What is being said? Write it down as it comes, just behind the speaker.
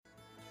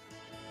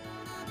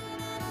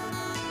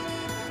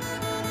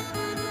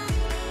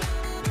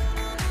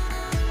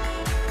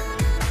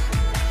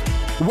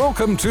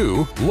Welcome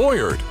to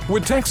Lawyered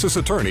with Texas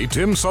attorney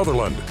Tim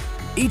Sutherland.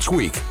 Each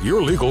week,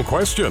 your legal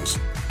questions,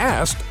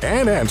 asked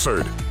and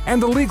answered, and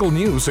the legal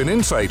news and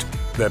insight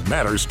that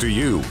matters to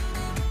you.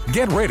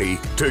 Get ready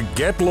to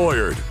get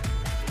lawyered.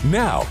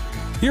 Now,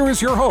 here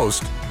is your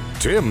host,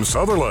 Tim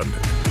Sutherland.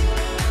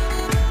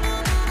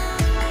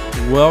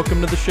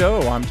 Welcome to the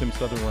show. I'm Tim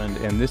Sutherland,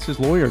 and this is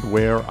Lawyered,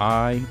 where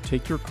I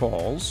take your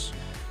calls,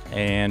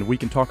 and we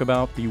can talk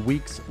about the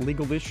week's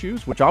legal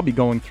issues, which I'll be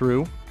going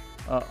through.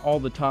 All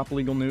the top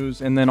legal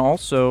news, and then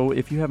also,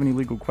 if you have any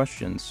legal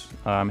questions,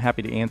 I'm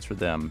happy to answer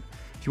them.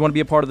 If you want to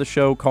be a part of the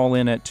show, call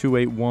in at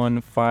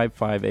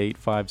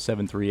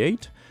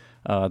 281-558-5738.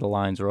 The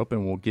lines are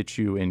open. We'll get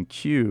you in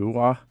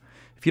queue.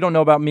 If you don't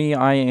know about me,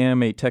 I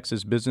am a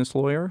Texas business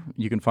lawyer.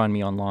 You can find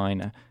me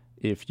online.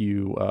 If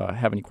you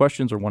have any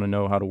questions or want to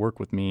know how to work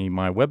with me,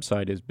 my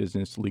website is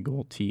Business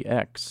Legal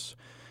TX.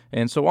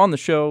 And so on the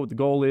show, the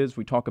goal is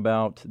we talk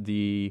about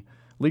the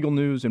legal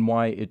news and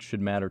why it should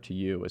matter to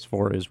you as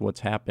far as what's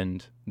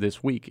happened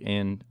this week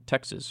in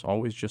Texas.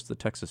 Always just the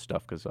Texas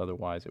stuff, because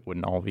otherwise it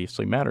wouldn't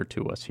obviously matter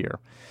to us here.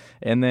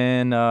 And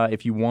then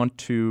if you want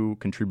to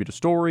contribute a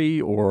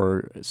story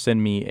or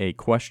send me a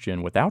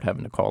question without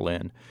having to call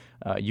in,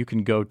 you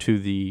can go to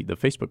the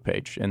Facebook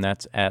page, and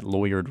that's at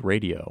Lawyered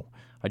Radio.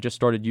 I just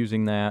started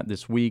using that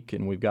this week,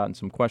 and we've gotten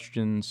some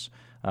questions.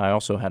 I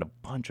also had a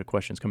bunch of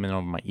questions come in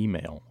on my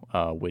email,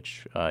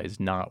 which is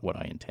not what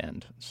I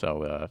intend.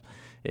 So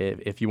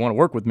if you want to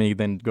work with me,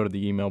 then go to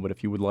the email. But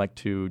if you would like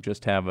to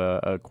just have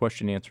a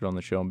question answered on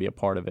the show and be a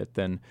part of it,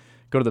 then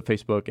go to the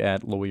Facebook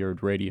at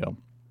Lawyered Radio.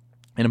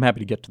 And I'm happy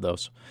to get to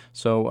those.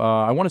 So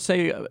I want to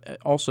say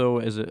also,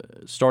 as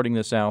starting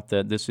this out,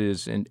 that this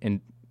is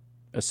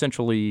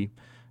essentially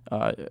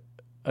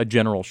a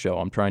general show.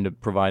 I'm trying to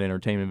provide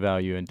entertainment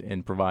value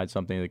and provide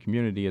something to the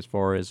community as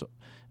far as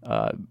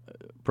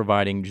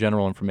providing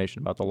general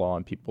information about the law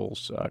and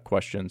people's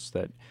questions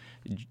that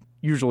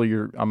usually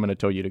I'm going to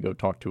tell you to go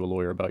talk to a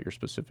lawyer about your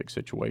specific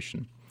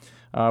situation.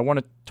 I want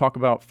to talk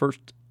about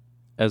first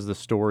as the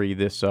story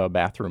this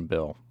bathroom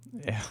bill.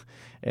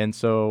 And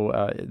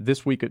so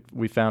this week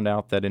we found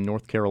out that in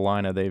North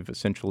Carolina they've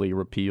essentially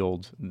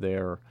repealed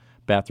their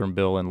bathroom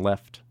bill and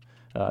left.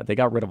 They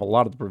got rid of a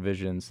lot of the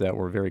provisions that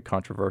were very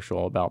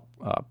controversial about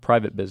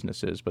private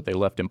businesses, but they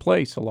left in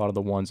place a lot of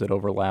the ones that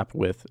overlap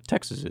with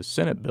Texas's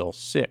Senate Bill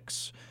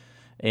 6.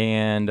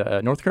 And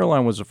North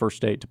Carolina was the first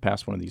state to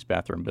pass one of these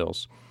bathroom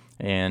bills.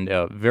 And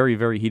very,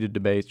 very heated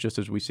debates, just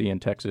as we see in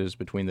Texas,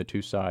 between the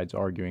two sides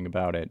arguing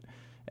about it.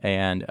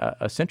 And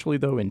essentially,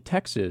 though, in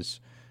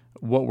Texas,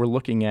 what we're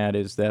looking at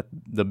is that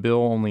the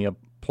bill only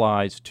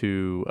applies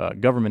to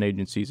government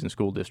agencies and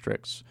school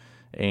districts,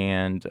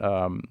 and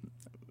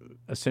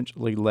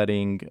essentially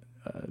letting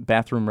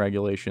bathroom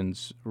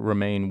regulations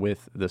remain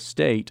with the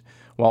state,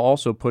 while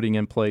also putting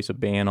in place a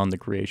ban on the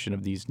creation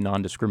of these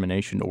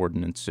non-discrimination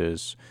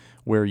ordinances,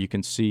 where you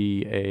can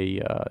see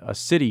a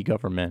city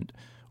government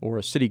or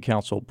a city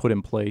council put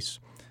in place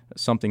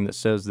something that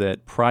says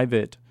that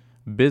private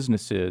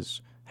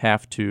businesses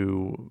have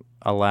to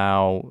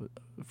allow,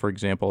 for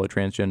example, a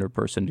transgender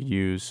person to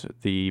use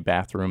the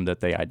bathroom that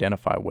they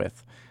identify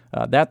with.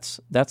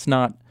 That's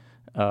not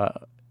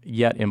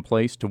yet in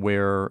place to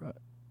where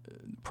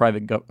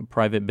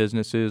private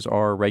businesses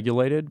are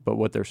regulated, but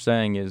what they're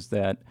saying is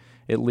that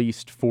at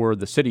least for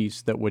the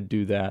cities that would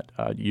do that,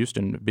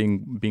 Houston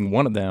being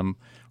one of them,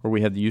 where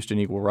we had the Houston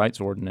Equal Rights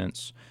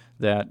Ordinance,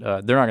 that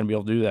they're not going to be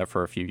able to do that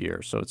for a few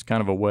years. So it's kind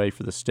of a way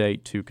for the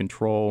state to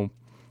control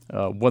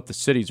what the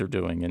cities are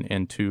doing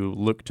and to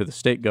look to the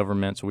state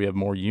government so we have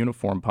more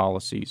uniform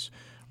policies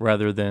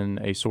rather than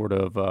a sort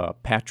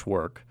of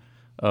patchwork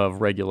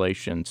of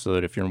regulations, so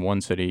that if you're in one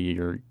city,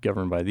 you're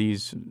governed by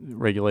these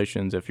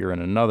regulations. If you're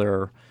in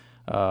another,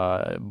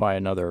 by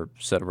another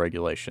set of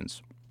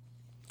regulations.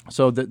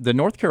 So the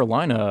North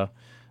Carolina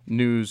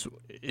news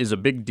is a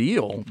big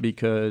deal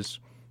because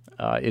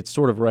it's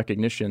sort of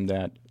recognition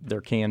that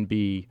there can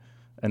be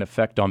an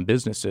effect on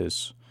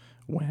businesses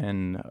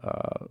when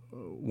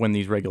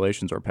these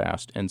regulations are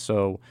passed. And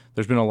so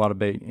there's been a lot of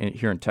debate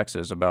here in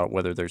Texas about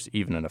whether there's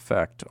even an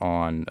effect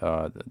on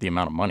the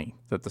amount of money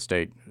that the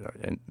state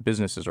and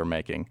businesses are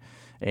making.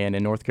 And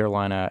in North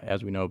Carolina,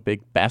 as we know,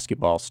 big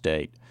basketball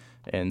state.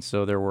 And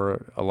so there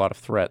were a lot of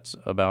threats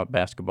about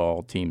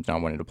basketball teams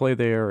not wanting to play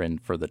there,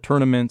 and for the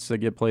tournaments that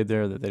get played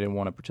there, that they didn't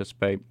want to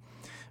participate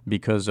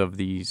because of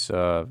these,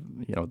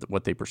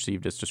 what they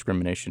perceived as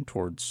discrimination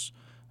towards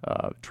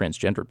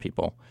transgender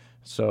people.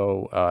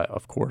 So,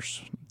 of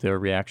course, their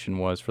reaction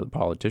was for the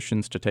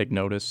politicians to take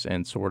notice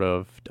and sort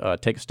of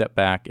take a step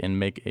back and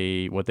make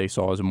what they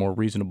saw as a more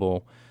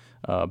reasonable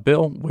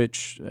bill,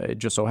 which it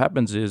just so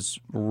happens is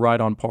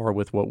right on par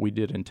with what we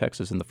did in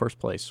Texas in the first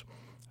place.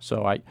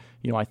 So I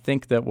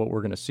think that what we're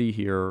going to see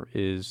here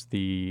is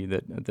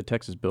that the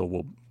Texas bill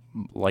will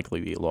likely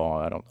be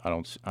law. I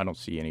don't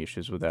see any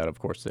issues with that. Of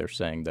course, they're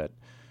saying that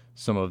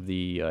some of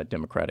the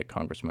Democratic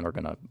congressmen are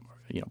going to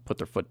put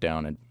their foot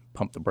down and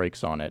pump the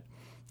brakes on it.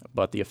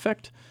 But the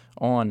effect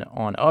on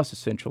us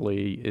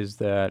essentially is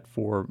that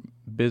for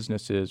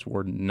businesses,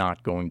 we're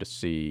not going to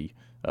see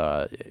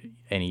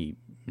any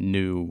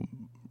new,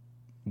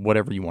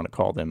 whatever you want to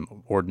call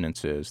them,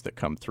 ordinances that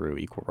come through,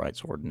 equal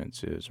rights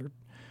ordinances or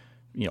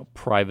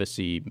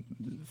privacy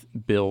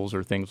bills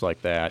or things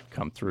like that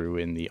come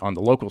through on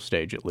the local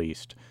stage at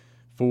least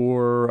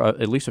for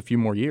at least a few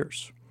more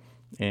years.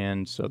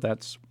 And so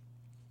that's,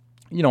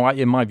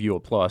 in my view, a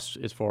plus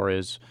as far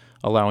as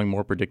allowing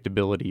more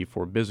predictability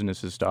for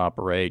businesses to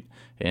operate.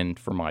 And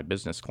for my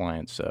business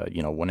clients,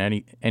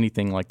 when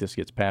anything like this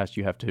gets passed,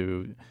 you have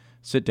to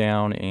sit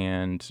down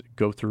and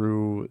go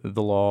through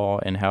the law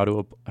and how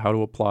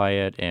to apply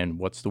it and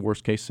what's the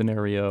worst case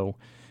scenario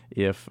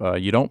if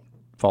you don't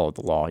follow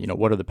the law.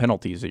 What are the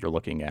penalties that you're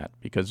looking at?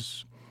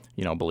 Because,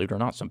 believe it or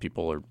not, some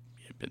people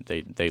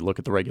they look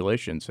at the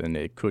regulations and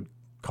it could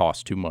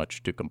cost too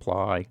much to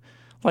comply.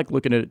 Like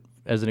looking at it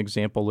as an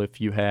example,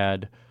 if you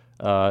had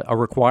a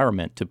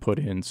requirement to put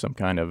in some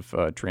kind of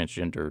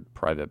transgender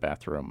private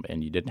bathroom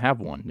and you didn't have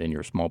one in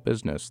your small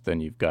business, then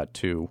you've got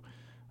to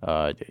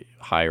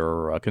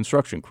hire a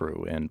construction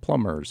crew and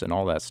plumbers and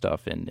all that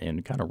stuff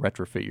and kind of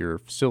retrofit your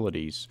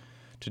facilities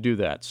to do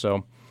that.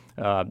 So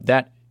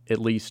that, at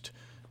least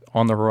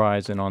on the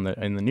horizon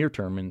in the near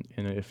term,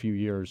 in a few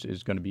years,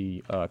 is going to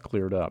be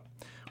cleared up.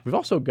 We've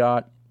also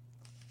got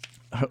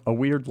a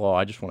weird law.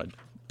 I just want to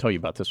tell you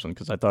about this one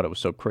because I thought it was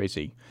so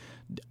crazy.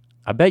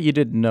 I bet you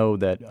didn't know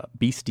that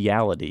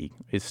bestiality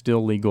is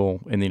still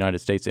legal in the United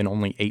States in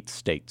only 8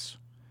 states.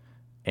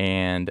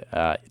 And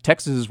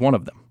Texas is one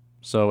of them.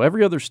 So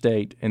every other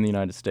state in the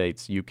United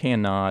States, you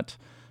cannot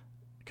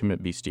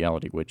commit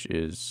bestiality, which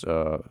is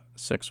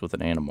sex with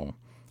an animal.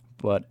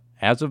 But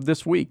as of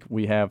this week,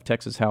 we have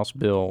Texas House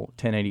Bill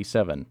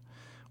 1087,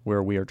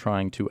 where we are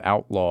trying to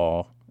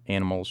outlaw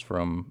animals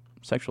from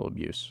sexual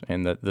abuse.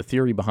 And the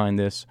theory behind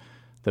this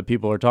that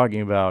people are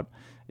talking about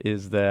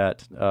is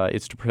that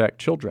it's to protect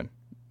children,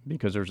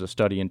 because there's a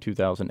study in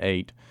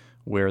 2008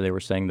 where they were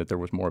saying that there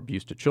was more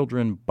abuse to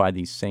children by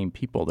these same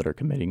people that are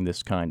committing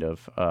this kind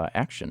of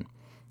action.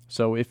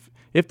 So if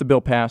the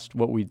bill passed,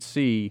 what we'd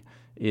see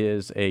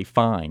is a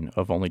fine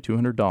of only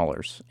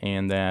 $200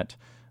 and that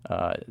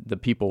the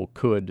people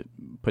could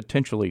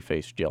potentially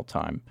face jail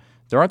time.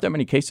 There aren't that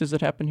many cases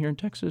that happen here in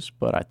Texas,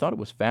 but I thought it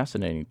was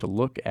fascinating to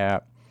look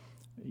at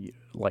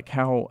like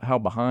how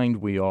behind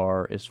we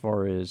are as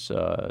far as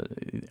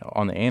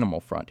on the animal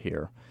front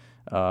here.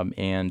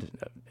 And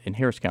in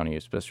Harris County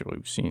especially,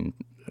 we've seen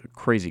a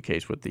crazy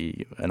case with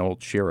an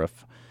old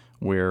sheriff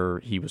where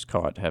he was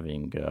caught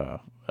having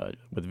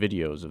with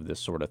videos of this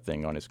sort of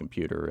thing on his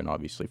computer and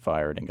obviously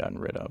fired and gotten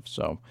rid of.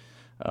 So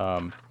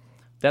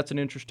that's an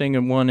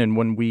interesting one. And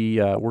when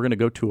we're going to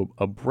go to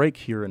a break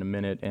here in a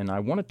minute, and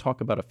I want to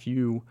talk about a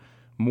few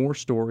more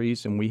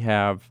stories, and we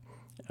have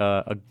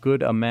a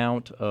good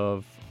amount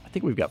of, I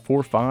think we've got 4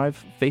 or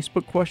 5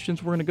 Facebook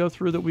questions we're going to go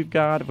through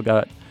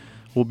that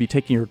we'll be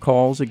taking your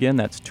calls again.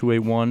 That's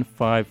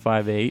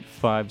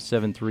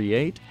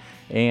 281-558-5738.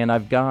 And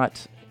I've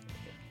got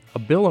a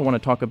bill I want to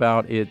talk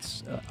about.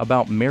 It's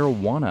about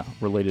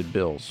marijuana-related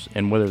bills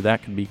and whether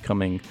that could be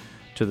coming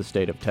to the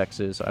state of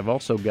Texas. I've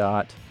also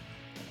got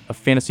a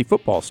fantasy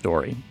football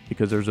story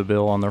because there's a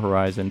bill on the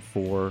horizon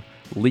for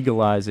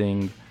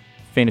legalizing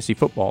fantasy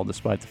football,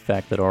 despite the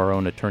fact that our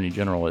own Attorney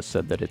General has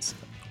said that it's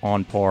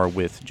on par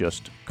with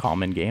just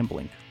common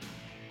gambling.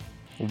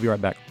 We'll be right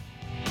back.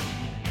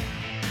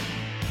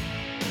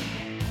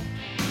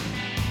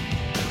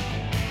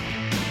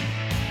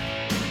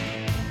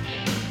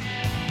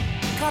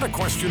 Got a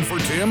question for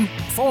Tim?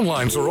 Phone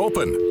lines are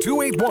open.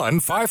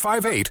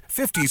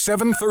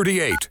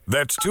 281-558-5738.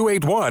 That's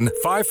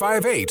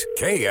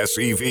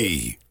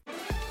 281-558-KSEV.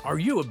 Are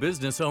you a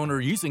business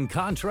owner using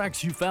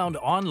contracts you found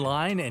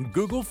online and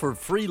Google for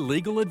free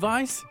legal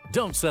advice?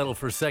 Don't settle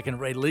for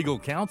second-rate legal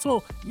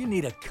counsel. You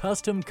need a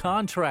custom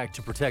contract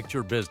to protect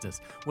your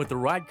business. With the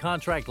right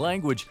contract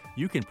language,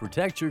 you can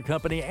protect your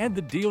company and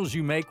the deals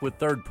you make with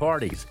third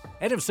parties.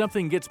 And if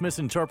something gets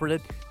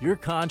misinterpreted, your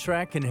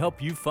contract can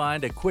help you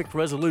find a quick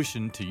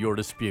resolution to your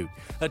dispute.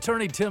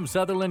 Attorney Tim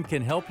Sutherland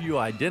can help you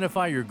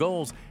identify your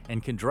goals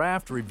and can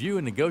draft, review,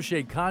 and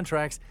negotiate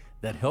contracts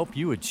that help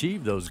you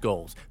achieve those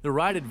goals. The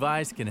right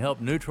advice can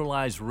help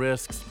neutralize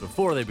risks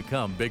before they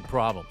become big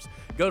problems.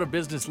 Go to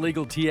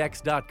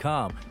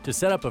businesslegaltx.com to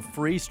set up a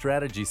free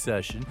strategy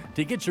session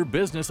to get your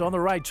business on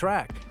the right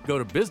track. Go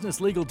to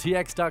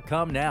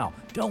businesslegaltx.com now.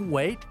 Don't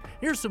wait.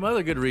 Here's some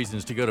other good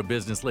reasons to go to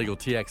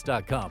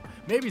businesslegaltx.com.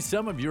 Maybe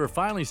some of you are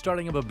finally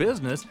starting up a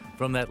business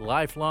from that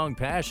lifelong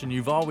passion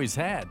you've always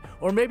had.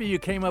 Or maybe you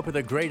came up with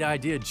a great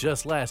idea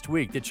just last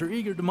week that you're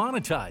eager to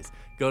monetize.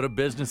 Go to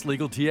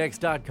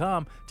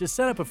businesslegaltx.com to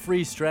set up a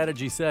free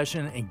strategy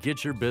session and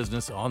get your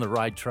business on the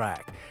right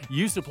track.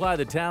 You supply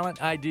the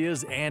talent,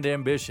 ideas, and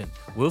ambition.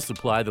 We'll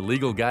supply the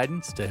legal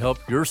guidance to help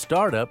your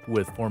startup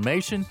with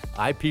formation,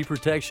 IP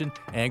protection,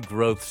 and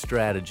growth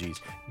strategies.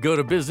 Go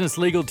to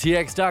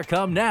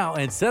businesslegaltx.com now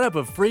and set up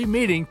a free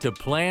meeting to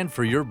plan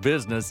for your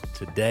business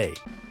today.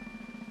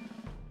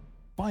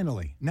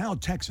 Finally, now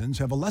Texans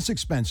have a less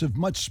expensive,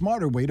 much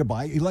smarter way to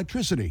buy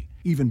electricity.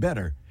 Even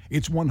better,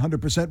 It's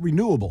 100%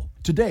 renewable.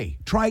 Today,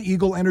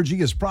 Tri-Eagle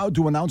Energy is proud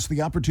to announce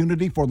the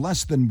opportunity for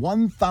less than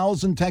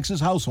 1,000 Texas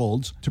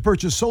households to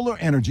purchase solar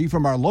energy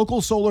from our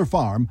local solar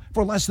farm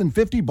for less than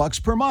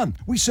 $50 per month.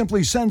 We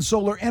simply send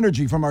solar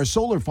energy from our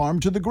solar farm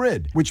to the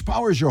grid, which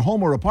powers your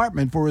home or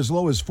apartment for as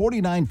low as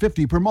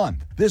 $49.50 per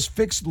month. This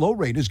fixed low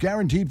rate is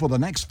guaranteed for the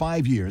next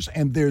 5 years,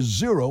 and there's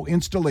zero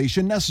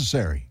installation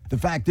necessary. The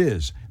fact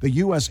is, the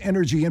U.S.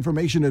 Energy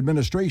Information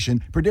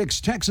Administration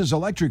predicts Texas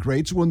electric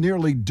rates will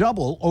nearly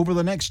double over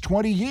the next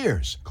 20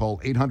 years. Call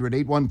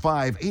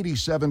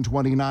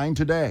 800-815-8729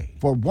 today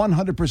for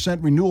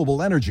 100%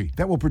 renewable energy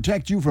that will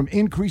protect you from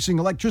increasing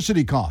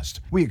electricity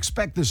costs. We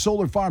expect the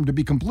solar farm to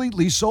be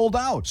completely sold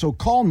out, so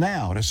call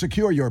now to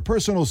secure your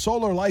personal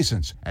solar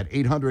license at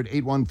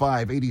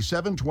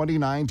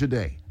 800-815-8729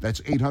 today. That's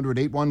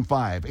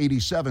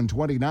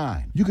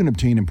 800-815-8729. You can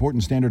obtain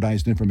important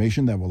standardized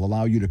information that will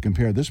allow you to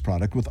compare this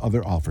product with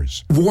other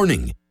offers.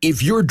 Warning: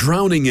 if you're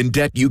drowning in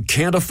debt you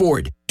can't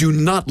afford, do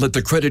not let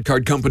the credit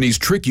card companies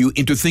trick you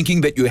into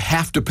thinking that you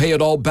have to pay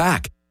it all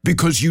back,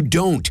 because you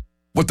don't.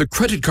 What the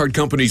credit card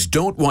companies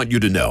don't want you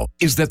to know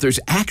is that there's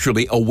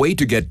actually a way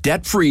to get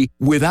debt-free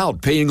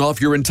without paying off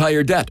your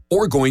entire debt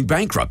or going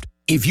bankrupt.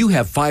 If you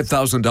have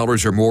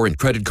 $5,000 or more in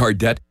credit card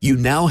debt, you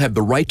now have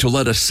the right to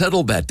let us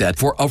settle that debt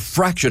for a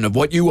fraction of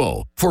what you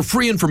owe. For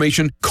free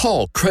information,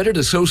 call Credit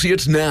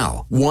Associates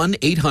now.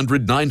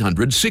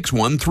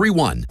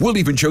 1-800-900-6131. We'll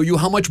even show you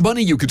how much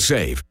money you could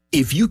save.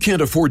 If you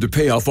can't afford to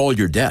pay off all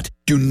your debt,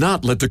 do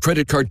not let the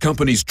credit card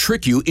companies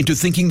trick you into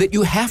thinking that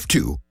you have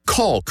to.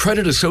 Call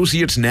Credit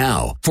Associates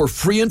now for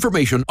free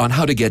information on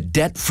how to get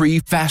debt-free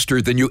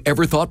faster than you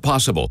ever thought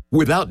possible,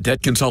 without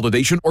debt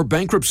consolidation or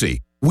bankruptcy.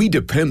 We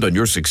depend on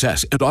your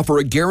success and offer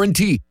a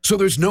guarantee, so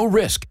there's no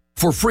risk.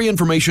 For free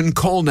information,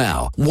 call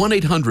now.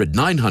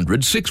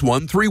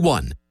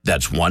 1-800-900-6131.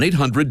 That's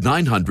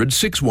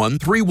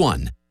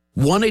 1-800-900-6131.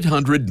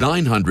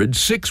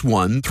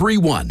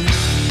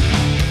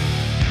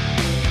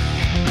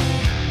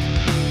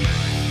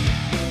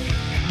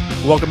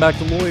 1-800-900-6131. Welcome back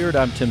to Lawyered.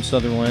 I'm Tim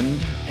Sutherland,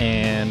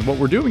 and what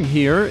we're doing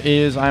here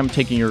is I'm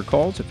taking your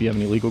calls if you have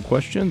any legal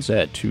questions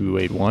at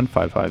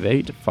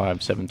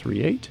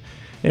 281-558-5738,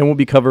 and we'll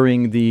be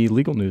covering the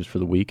legal news for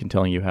the week and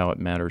telling you how it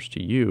matters to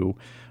you.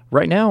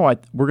 Right now,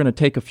 we're going to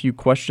take a few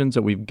questions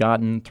that we've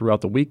gotten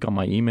throughout the week on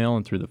my email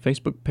and through the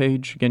Facebook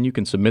page. Again, you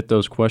can submit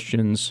those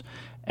questions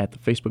at the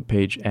Facebook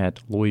page at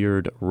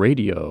Lawyered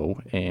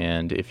Radio,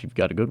 and if you've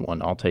got a good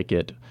one, I'll take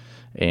it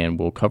and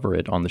we'll cover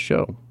it on the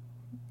show.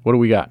 What do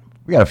we got?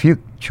 We got a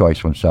few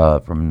choice ones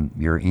from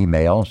your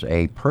emails.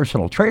 A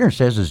personal trainer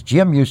says his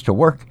gym used to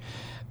work,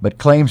 but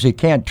claims he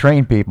can't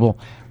train people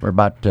for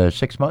about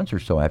 6 months or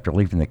so after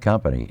leaving the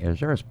company. Is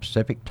there a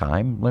specific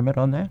time limit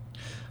on that?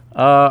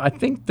 I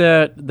think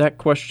that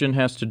question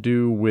has to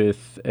do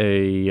with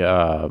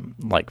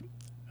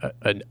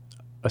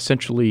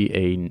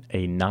essentially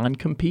a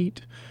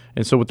non-compete.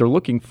 And so what they're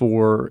looking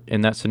for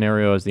in that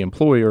scenario as the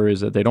employer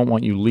is that they don't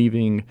want you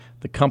leaving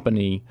the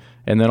company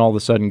and then all of a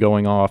sudden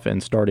going off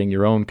and starting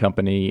your own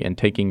company and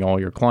taking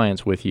all your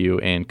clients with you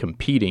and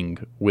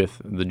competing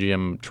with the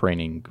gym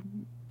training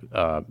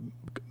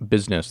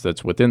business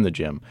that's within the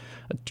gym.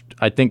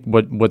 I think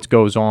what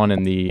goes on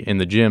in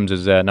the gyms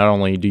is that not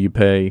only do you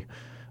pay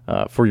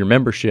for your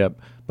membership,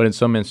 but in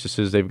some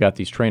instances they've got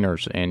these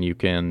trainers, and you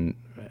can,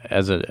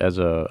 as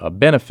a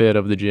benefit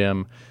of the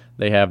gym,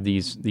 they have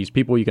these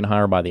people you can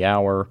hire by the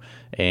hour,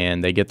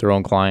 and they get their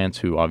own clients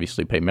who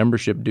obviously pay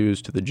membership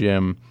dues to the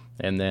gym,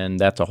 and then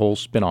that's a whole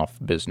spin-off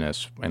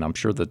business. And I'm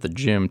sure that the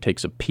gym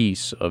takes a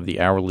piece of the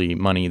hourly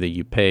money that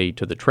you pay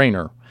to the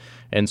trainer.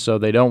 And so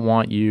they don't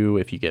want you,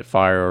 if you get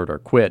fired or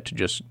quit, to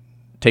just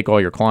take all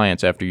your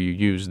clients after you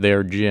use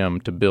their gym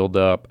to build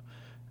up,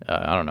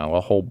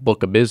 a whole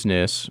book of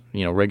business,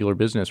 regular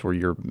business where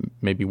you're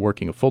maybe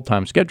working a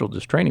full-time schedule,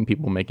 just training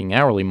people, making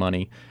hourly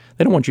money.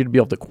 They don't want you to be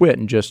able to quit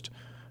and just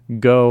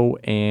go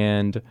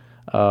and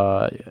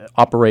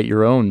operate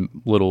your own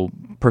little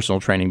personal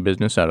training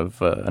business out of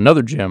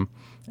another gym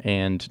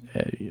and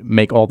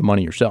make all the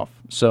money yourself.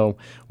 So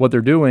what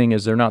they're doing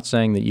is they're not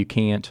saying that you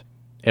can't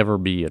ever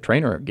be a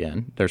trainer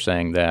again. They're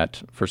saying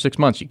that for 6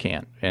 months you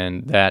can't,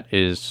 and that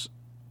is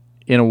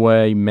in a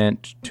way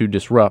meant to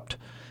disrupt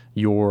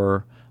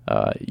your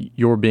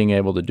being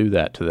able to do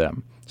that to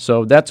them.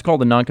 So that's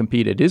called a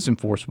non-compete. It is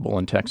enforceable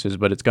in Texas,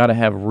 but it's got to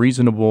have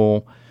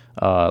reasonable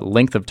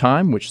length of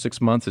time, which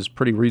 6 months is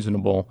pretty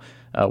reasonable.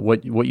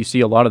 What you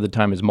see a lot of the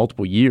time is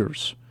multiple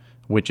years,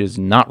 which is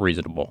not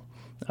reasonable,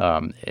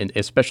 and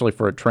especially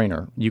for a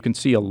trainer. You can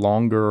see a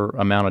longer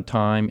amount of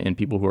time in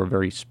people who are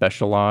very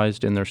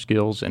specialized in their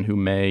skills and who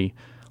may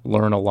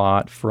learn a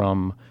lot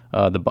from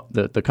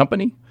the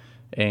company,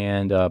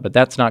 but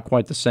that's not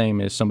quite the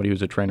same as somebody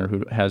who's a trainer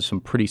who has some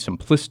pretty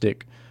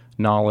simplistic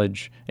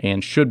knowledge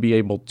and should be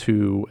able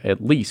to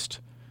at least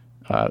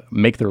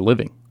make their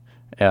living.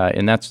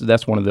 And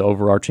that's one of the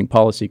overarching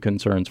policy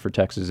concerns for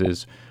Texas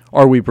is,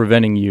 are we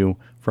preventing you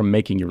from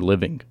making your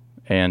living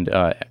and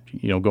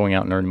going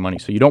out and earning money?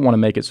 So you don't want to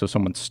make it so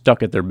someone's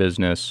stuck at their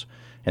business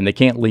and they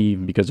can't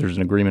leave because there's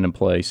an agreement in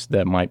place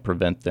that might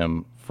prevent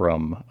them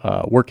from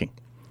working.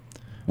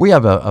 We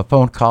have a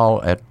phone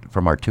call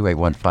from our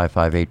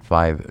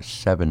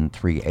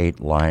 281-558-5738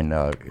 line.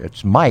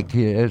 It's Mike.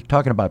 He is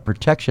talking about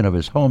protection of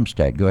his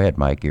homestead. Go ahead,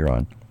 Mike. You're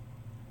on.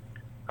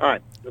 All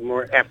right.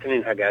 Good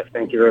afternoon, hi guys.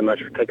 Thank you very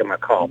much for taking my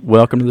call.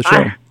 Welcome to the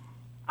show.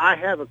 I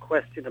have a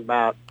question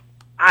about,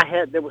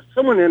 there was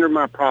someone entered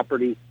my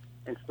property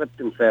and slipped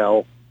and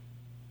fell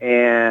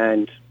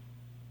and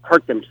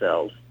hurt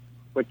themselves,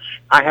 which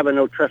I have a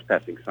no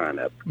trespassing sign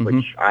up,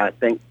 which I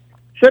think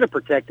should have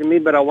protected me,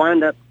 but I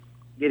wind up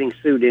getting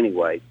sued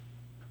anyway.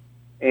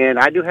 And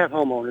I do have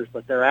homeowners,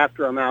 but they're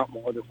after them out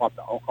more than what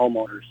the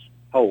homeowners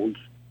holds.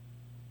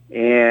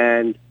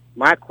 And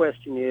my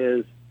question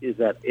is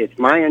that it's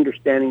my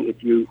understanding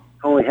if you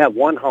only have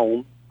one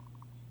home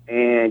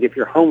and if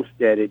you're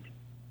homesteaded,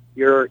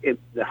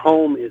 the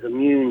home is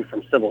immune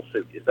from civil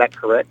suit. Is that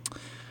correct?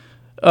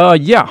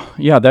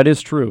 Yeah, that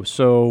is true.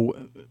 So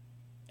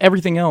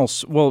everything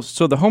else,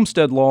 so the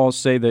homestead laws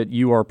say that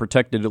you are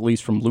protected at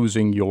least from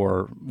losing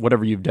your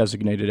whatever you've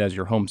designated as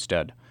your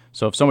homestead.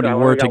 So if somebody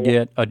were to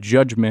get a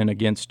judgment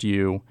against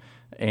you,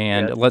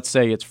 and let's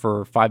say it's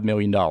for $5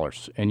 million,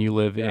 and you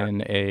live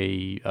in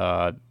a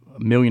 $1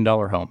 million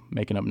home,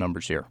 making up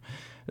numbers here,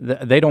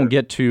 they don't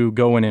get to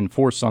go and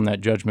enforce on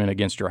that judgment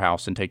against your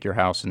house and take your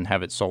house and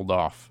have it sold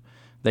off.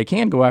 They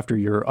can go after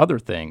your other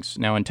things.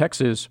 Now in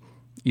Texas,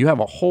 you have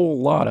a whole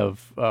lot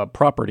of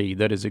property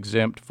that is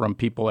exempt from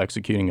people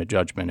executing a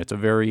judgment. It's a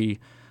very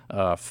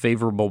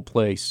favorable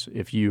place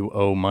if you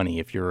owe money,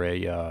 if you're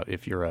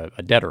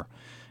a debtor.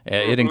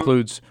 It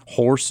includes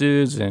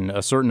horses and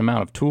a certain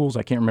amount of tools.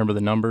 I can't remember the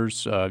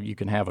numbers. You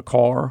can have a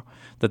car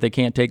that they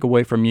can't take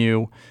away from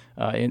you,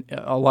 and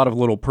a lot of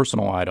little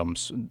personal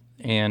items.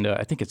 And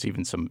I think it's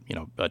even some,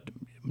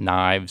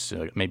 knives,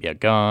 maybe a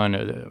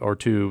gun or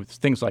two,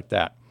 things like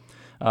that.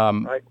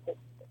 Right.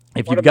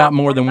 If you've got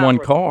more than one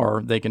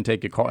car, they can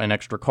take an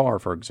extra car,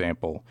 for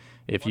example.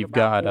 If you've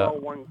got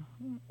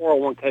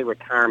 401k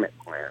retirement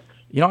plans.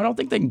 I don't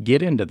think they can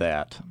get into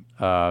that.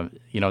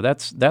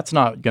 That's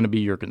not going to be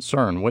your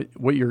concern.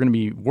 What you're going to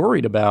be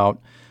worried about,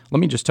 let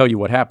me just tell you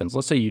what happens.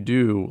 Let's say you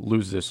do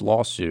lose this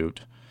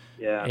lawsuit,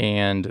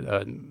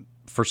 and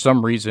for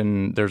some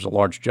reason there's a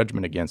large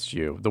judgment against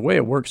you. The way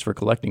it works for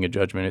collecting a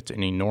judgment, it's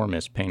an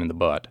enormous pain in the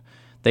butt.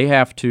 They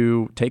have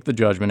to take the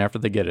judgment after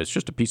they get it. It's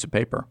just a piece of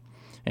paper,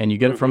 and you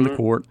get it from the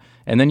court,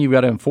 and then you've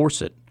got to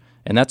enforce it.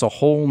 And that's a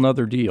whole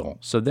nother deal.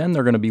 So then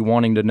they're going to be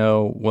wanting to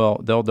know,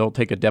 they'll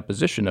take a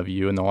deposition of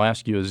you, and they'll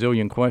ask you a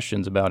zillion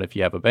questions about if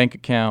you have a bank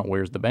account,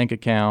 where's the bank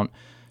account,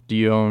 do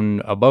you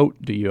own a boat,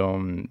 do you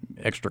own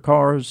extra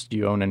cars, do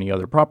you own any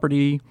other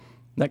property,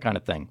 that kind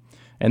of thing.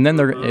 And then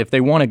if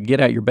they want to get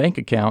at your bank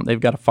account, they've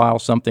got to file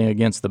something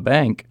against the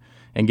bank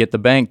and get the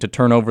bank to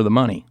turn over the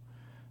money.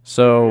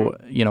 So,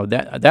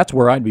 that's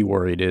where I'd be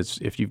worried is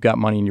if you've got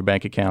money in your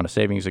bank account, a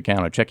savings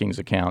account, a checkings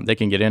account, they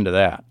can get into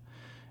that.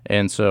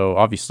 And so,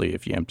 obviously,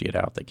 if you empty it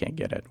out, they can't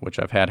get it, which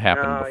I've had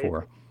happen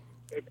before.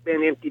 It's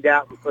been emptied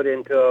out and put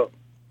into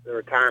the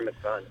retirement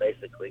fund,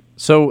 basically.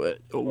 So,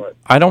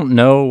 I don't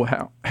know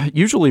how.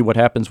 Usually what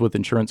happens with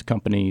insurance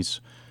companies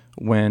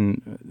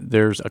when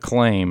there's a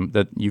claim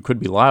that you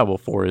could be liable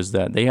for is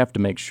that they have to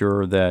make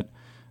sure that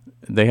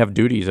they have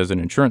duties as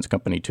an insurance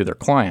company to their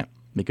client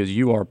because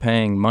you are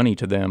paying money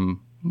to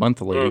them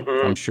monthly,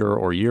 I'm sure,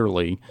 or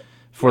yearly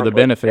for the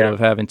benefit of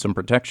having some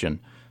protection.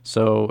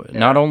 So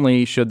not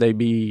only should they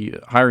be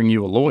hiring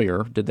you a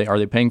lawyer, are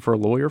they paying for a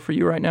lawyer for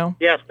you right now?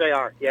 Yes, they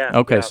are. Yeah.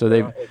 Okay, so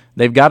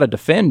they've got to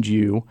defend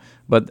you,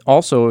 but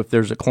also if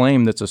there's a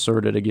claim that's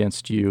asserted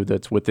against you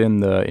that's within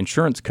the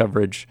insurance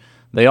coverage,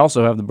 they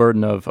also have the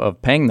burden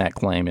of paying that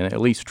claim and at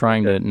least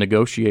trying to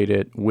negotiate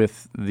it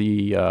with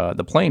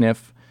the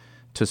plaintiff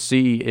to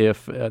see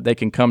if they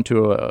can come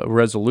to a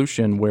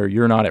resolution where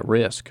you're not at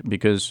risk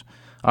because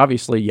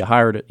obviously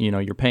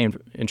you're paying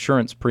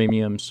insurance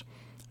premiums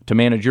to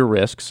manage your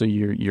risk, so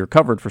you're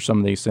covered for some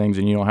of these things,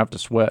 and you don't have to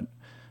sweat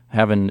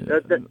having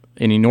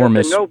an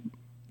enormous. Go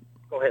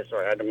ahead.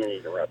 Sorry, I didn't mean to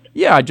interrupt.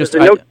 Yeah,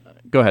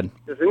 go ahead.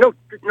 Does the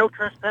no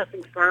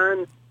trespassing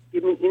sign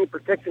give me any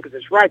protection? Because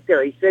it's right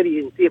there. He said he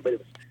didn't see it, but it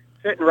was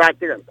sitting right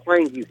there in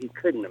plain view. He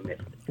couldn't have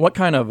missed it. What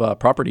kind of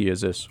property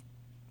is this?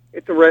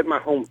 It's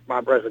my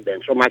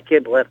residential. My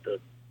kid left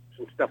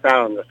some stuff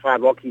out on the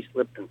sidewalk. He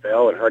slipped and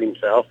fell and hurt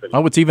himself. And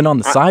it's even on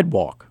the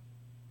sidewalk.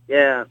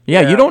 Yeah.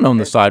 Yeah, you don't own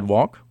the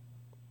sidewalk.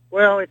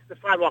 Well, it's the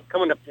sidewalk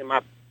coming up to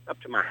my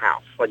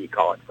house. What do you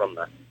call it?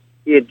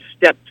 He had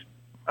stepped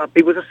up.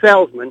 He was a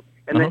salesman,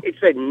 and it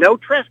said no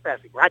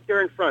trespassing right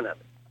there in front of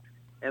it.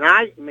 And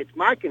it's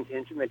my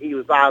contention that he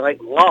was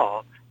violating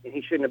law, and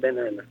he shouldn't have been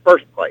there in the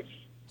first place.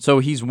 So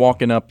he's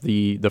walking up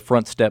the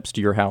front steps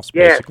to your house,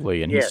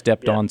 basically, and he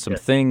stepped on some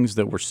things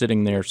that were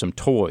sitting there, some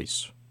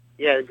toys.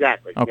 Yeah,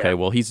 exactly. Okay,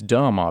 well, he's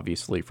dumb,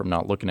 obviously, from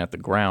not looking at the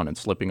ground and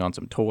slipping on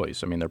some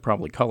toys. I mean, they're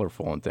probably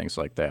colorful and things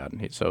like that.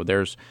 And so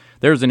there's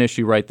an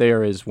issue right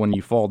there is when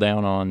you fall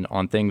down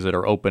on things that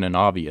are open and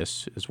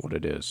obvious is what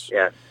it is.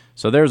 Yeah.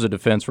 So there's a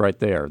defense right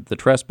there. The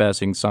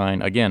trespassing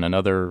sign, again,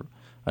 another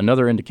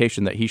another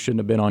indication that he shouldn't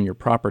have been on your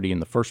property in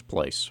the first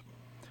place.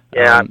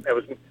 Yeah, it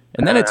was.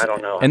 And then I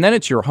don't know. And then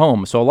it's your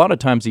home. So a lot of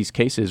times these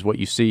cases, what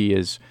you see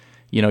is,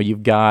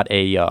 you've got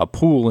a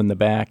pool in the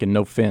back and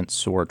no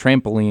fence, or a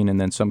trampoline, and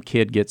then some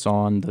kid gets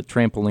on the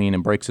trampoline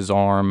and breaks his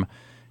arm,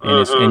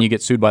 and, and you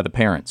get sued by the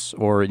parents.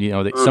 Or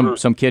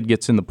some kid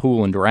gets in the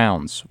pool and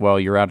drowns while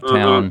you're out of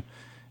town,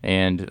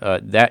 and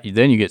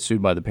then you get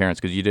sued by the parents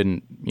because you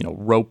didn't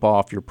rope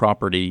off your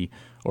property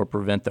or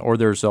prevent or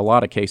there's a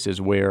lot of cases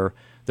where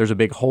there's a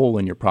big hole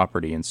in your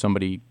property and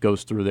somebody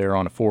goes through there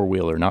on a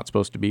four-wheeler, not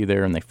supposed to be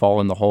there, and they fall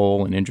in the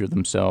hole and injure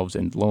themselves,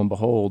 and lo and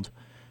behold,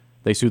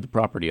 they sue the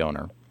property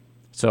owner.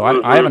 So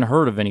I haven't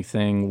heard of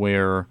anything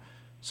where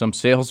some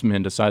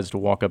salesman decides to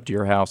walk up to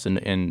your house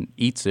and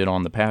eats it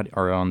on the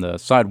or on the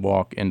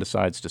sidewalk and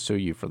decides to sue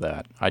you for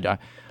that. I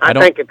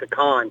think it's a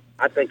con.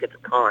 I think it's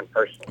a con,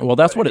 personally. Well,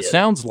 that's what it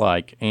sounds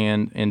like.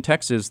 And in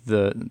Texas,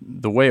 the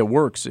way it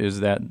works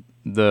is that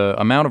the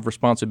amount of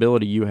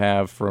responsibility you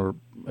have for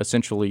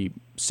essentially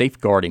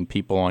safeguarding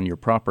people on your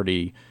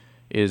property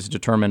is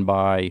determined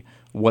by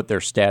what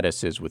their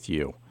status is with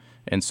you.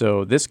 And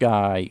so this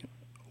guy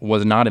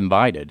was not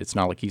invited. It's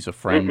not like he's a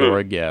friend or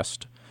a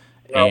guest.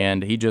 No.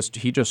 And he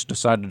just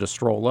decided to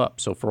stroll up.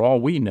 So for all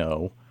we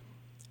know,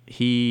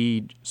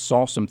 he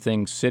saw some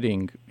things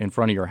sitting in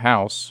front of your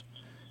house,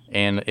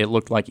 and it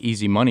looked like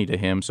easy money to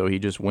him, so he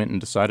just went and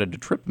decided to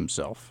trip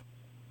himself.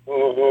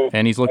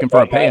 And he's looking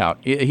for a payout.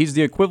 He's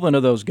the equivalent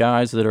of those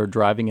guys that are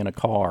driving in a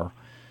car,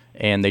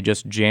 and they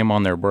just jam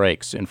on their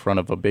brakes in front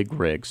of a big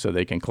rig so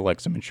they can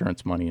collect some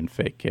insurance money and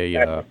fake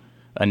a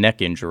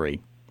neck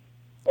injury.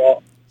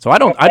 So I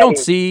don't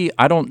see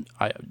how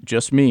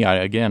there's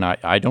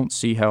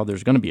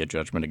going to be a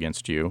judgment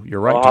against you. You're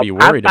right to be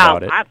worried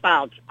about it. I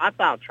filed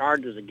criminal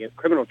charges against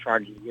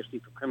you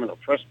for criminal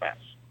trespass.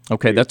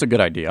 Okay, that's a good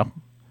idea.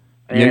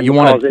 You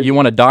want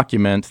to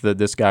document that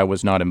this guy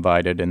was not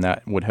invited, and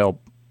that would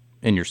help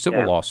in your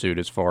civil lawsuit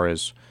as far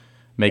as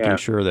making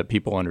sure that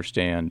people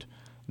understand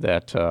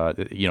that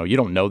you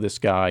don't know this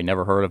guy,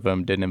 never heard of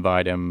him, didn't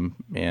invite him,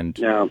 and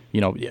a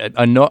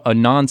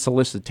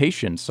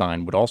non-solicitation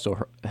sign would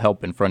also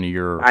help in front of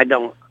your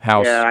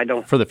house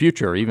for the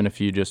future, even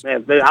if you just.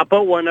 I'll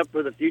put one up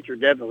for the future,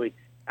 definitely.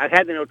 I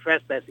had the no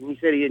trespassing. He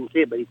said he didn't see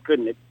it, but he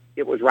couldn't.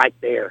 It was right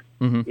there.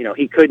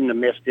 He couldn't have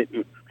missed it.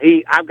 And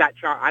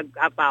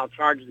I filed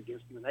charges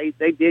against him. And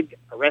they did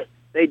arrest.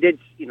 They did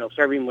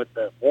serve him with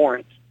the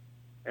warrants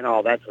and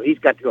all that. So he's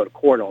got to go to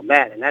court on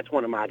that. And that's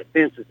one of my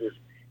defenses is.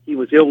 He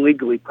was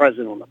illegally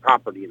present on the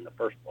property in the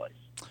first place.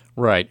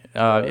 Right.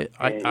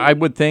 I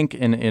would think,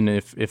 and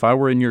if I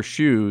were in your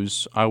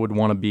shoes, I would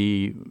want to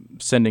be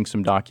sending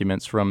some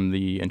documents from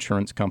the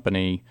insurance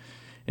company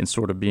and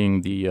sort of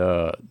being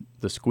the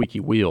squeaky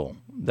wheel.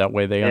 That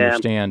way they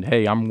understand,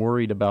 hey, I'm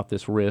worried about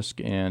this risk,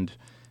 and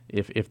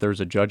if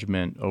there's a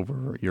judgment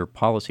over your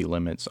policy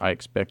limits, I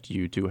expect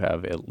you to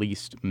have at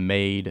least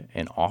made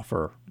an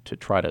offer to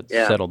try to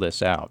settle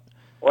this out.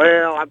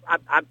 Well,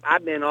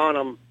 I've been on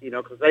them,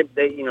 because they've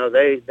been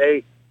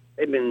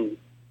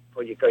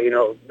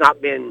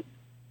not been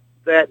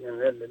set,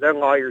 and their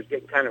lawyers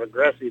getting kind of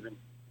aggressive, and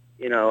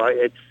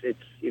I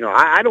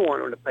don't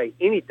want him to pay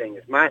anything.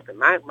 Is my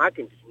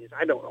condition is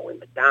I don't owe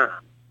him a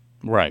dime,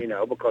 right?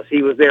 Because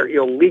he was there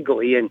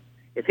illegally, and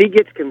if he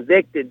gets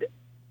convicted,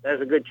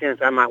 there's a good chance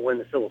I might win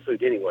the civil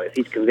suit anyway if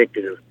he's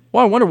convicted of.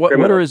 Well, I wonder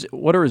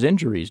what are his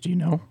injuries? Do you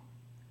know?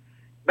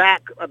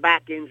 A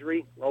back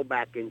injury, low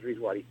back injury is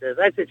what he says.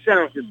 It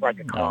sounds just like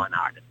a con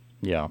artist.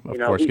 Yeah, of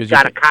course. He's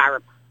got a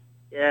chiropractor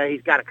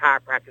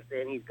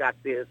and he's got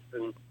this,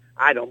 and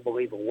I don't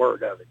believe a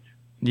word of it.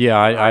 Yeah,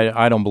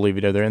 I don't believe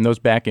it either. And those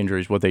back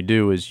injuries, what they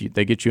do is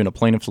they get you in a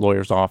plaintiff's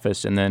lawyer's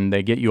office, and then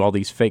they get you all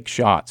these fake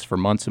shots for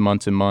months and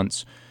months and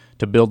months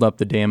to build up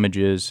the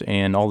damages,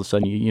 and all of a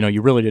sudden,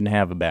 you really didn't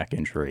have a back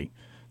injury.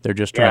 They're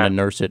just trying to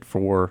nurse it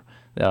for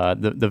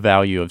the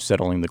value of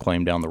settling the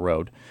claim down the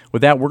road.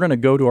 With that, we're going to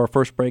go to our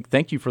first break.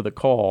 Thank you for the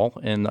call,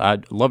 and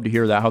I'd love to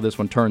hear how this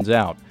one turns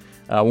out.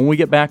 When we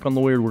get back on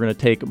Lawyered, we're going to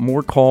take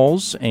more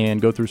calls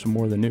and go through some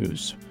more of the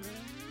news.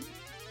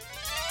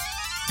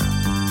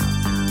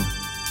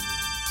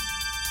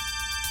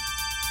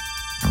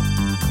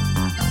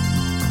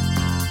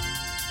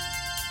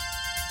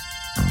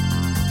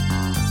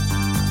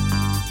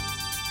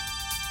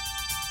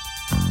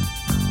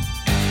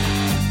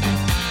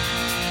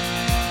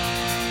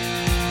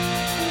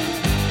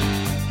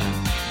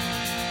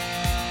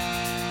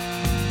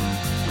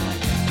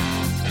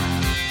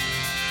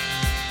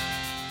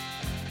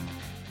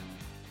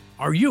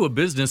 Are you a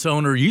business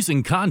owner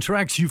using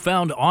contracts you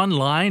found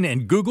online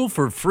and Google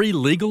for free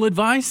legal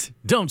advice?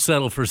 Don't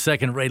settle for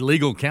second-rate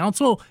legal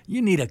counsel.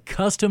 You need a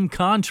custom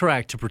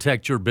contract to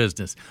protect your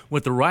business.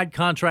 With the right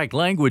contract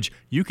language,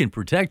 you can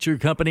protect your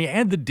company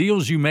and the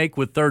deals you make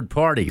with third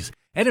parties.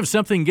 And if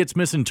something gets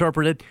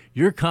misinterpreted,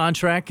 your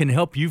contract can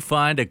help you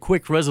find a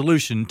quick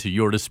resolution to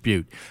your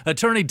dispute.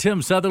 Attorney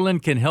Tim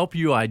Sutherland can help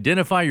you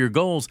identify your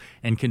goals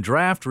and can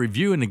draft,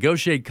 review, and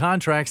negotiate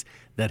contracts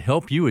that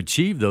help you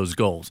achieve those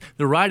goals.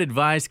 The right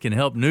advice can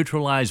help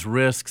neutralize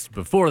risks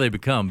before they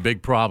become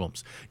big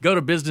problems. Go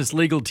to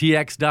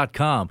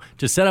businesslegaltx.com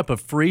to set up a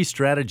free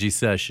strategy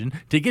session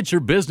to get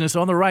your business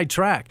on the right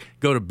track.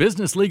 Go to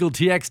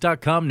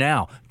businesslegaltx.com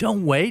now.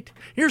 Don't wait.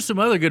 Here's some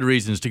other good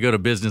reasons to go to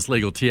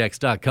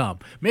businesslegaltx.com.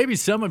 Maybe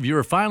some of you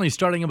are finally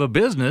starting up a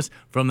business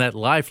from that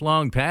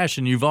lifelong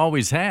passion you've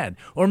always had.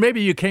 Or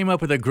maybe you came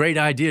up with a great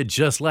idea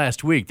just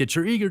last week that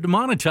you're eager to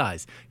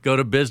monetize. Go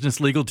to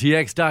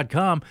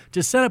businesslegaltx.com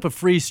to set up a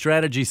free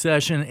strategy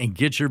session and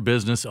get your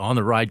business on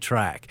the right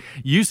track.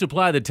 You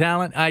supply the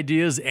talent,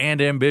 ideas,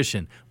 and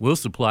ambition. We'll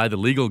supply the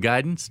legal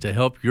guidance to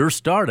help your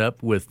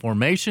startup with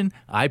formation,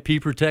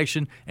 IP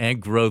protection,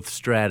 and growth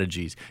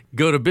strategies.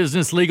 Go to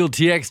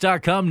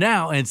businesslegaltx.com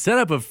now and set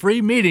up a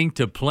free meeting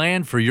to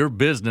plan for your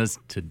business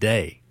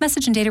today.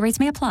 Message and data rates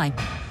may apply.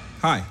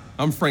 Hi,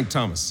 I'm Frank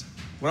Thomas.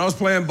 When I was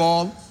playing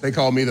ball, they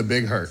called me the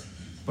Big Hurt.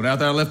 But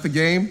after I left the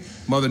game,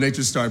 Mother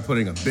Nature started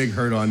putting a big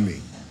hurt on me.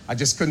 I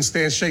just couldn't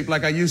stay in shape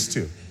like I used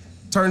to.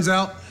 Turns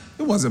out,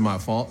 it wasn't my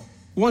fault.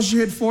 Once you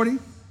hit 40,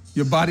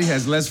 your body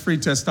has less free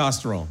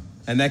testosterone,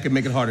 and that can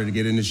make it harder to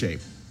get into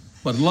shape.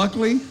 But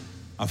luckily,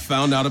 I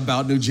found out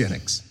about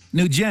Nugenics.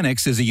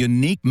 Nugenics is a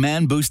unique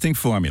man-boosting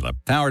formula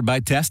powered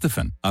by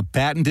Testofen, a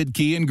patented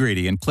key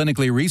ingredient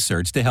clinically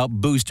researched to help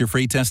boost your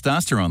free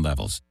testosterone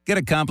levels. Get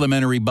a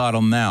complimentary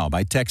bottle now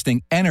by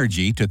texting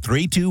ENERGY to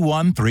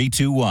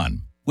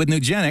 321321. With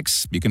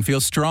Nugenics, you can feel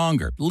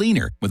stronger,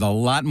 leaner, with a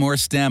lot more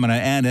stamina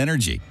and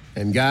energy.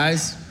 And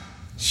guys,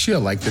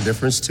 she'll like the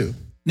difference too.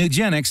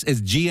 Nugenics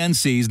is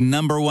GNC's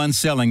 #1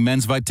 selling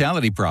men's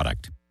vitality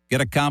product.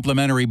 Get a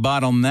complimentary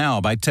bottle now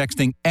by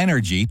texting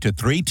ENERGY to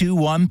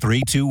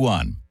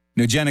 321321.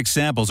 Nugenics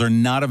samples are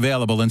not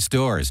available in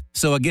stores.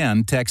 So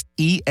again, text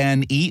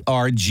ENERGY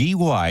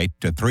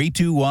to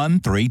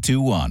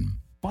 321321.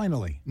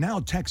 Finally, now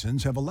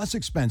Texans have a less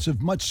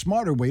expensive, much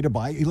smarter way to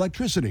buy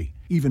electricity.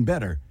 Even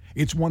better,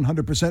 it's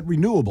 100%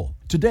 renewable.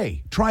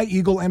 Today,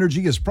 Tri-Eagle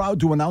Energy is proud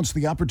to announce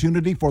the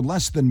opportunity for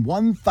less than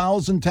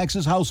 1,000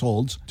 Texas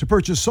households to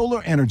purchase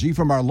solar energy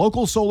from our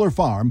local solar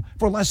farm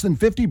for less than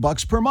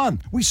 $50 per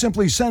month. We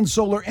simply send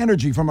solar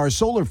energy from our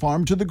solar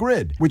farm to the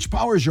grid, which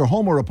powers your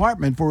home or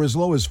apartment for as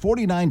low as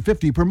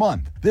 $49.50 per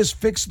month. This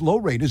fixed low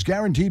rate is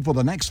guaranteed for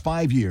the next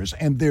 5 years,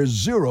 and there's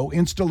zero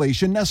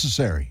installation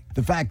necessary.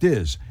 The fact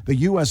is, the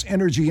U.S.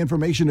 Energy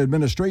Information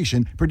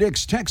Administration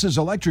predicts Texas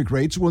electric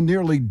rates will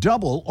nearly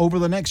double over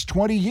the next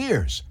 20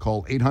 years.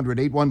 Call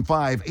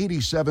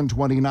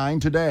 800-815-8729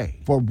 today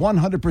for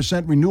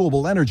 100%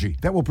 renewable energy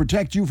that will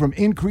protect you from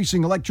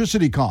increasing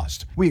electricity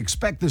costs. We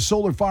expect this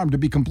solar farm to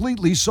be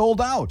completely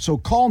sold out, so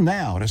call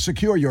now to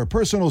secure your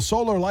personal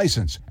solar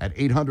license at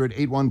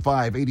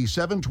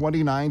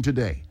 800-815-8729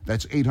 today.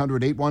 That's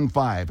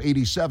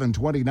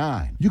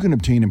 800-815-8729. You can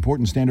obtain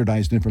important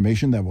standardized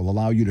information that will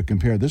allow you to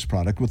compare this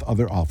product with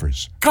other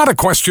offers. Got a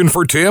question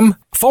for Tim?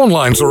 Phone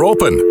lines are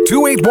open.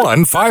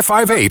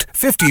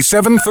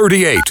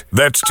 281-558-5738.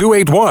 That's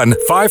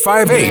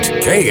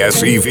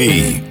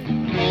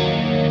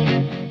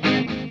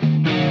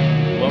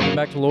 281-558-KSEV. Welcome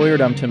back to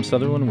Lawyered. I'm Tim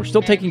Sutherland. We're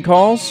still taking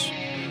calls.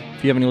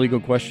 If you have any legal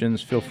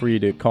questions, feel free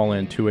to call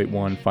in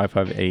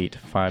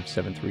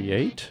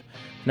 281-558-5738.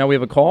 Now we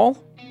have a call.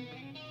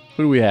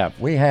 Who do we have?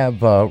 We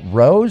have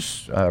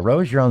Rose.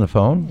 Rose, you're on the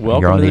phone.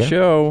 Welcome to the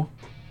show.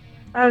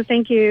 Oh,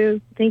 thank you.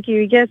 Thank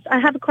you. Yes, I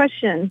have a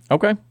question.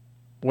 Okay.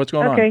 What's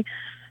going on? Okay.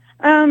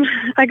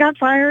 I got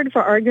fired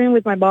for arguing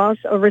with my boss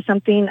over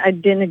something I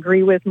didn't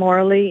agree with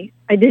morally.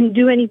 I didn't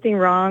do anything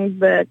wrong,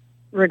 but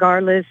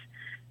regardless,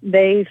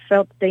 they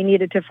felt they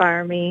needed to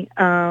fire me.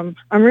 I'm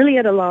really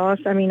at a loss.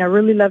 I mean, I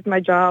really loved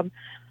my job.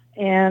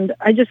 And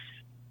I just,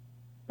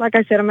 like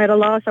I said, I'm at a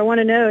loss. I want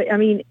to know, I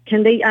mean,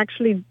 can they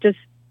actually just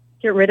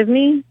get rid of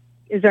me?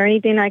 Is there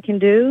anything I can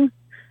do?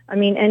 I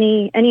mean,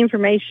 any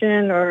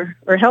information or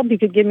help you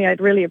could give me,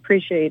 I'd really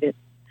appreciate it.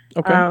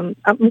 Okay. I'm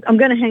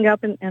going to hang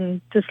up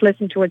and just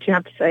listen to what you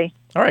have to say.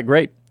 All right,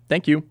 great.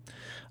 Thank you.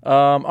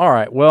 All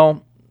right,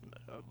 well,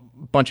 a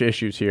bunch of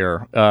issues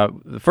here.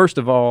 The first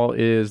of all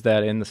is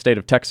that in the state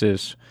of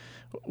Texas,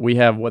 we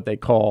have what they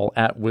call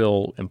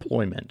at-will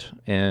employment.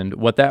 And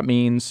what that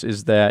means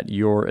is that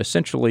you're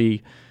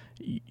essentially,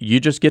 you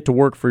just get to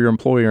work for your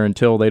employer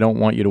until they don't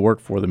want you to work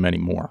for them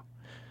anymore.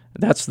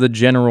 That's the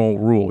general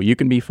rule. You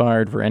can be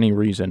fired for any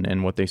reason,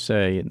 and what they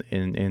say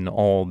in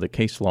all the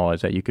case law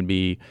is that you can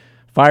be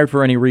fired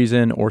for any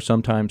reason or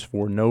sometimes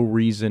for no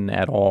reason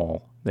at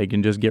all. They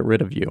can just get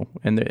rid of you.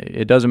 And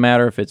it doesn't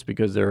matter if it's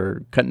because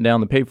they're cutting down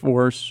the pay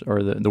force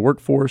or the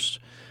workforce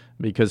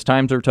because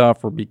times are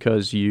tough or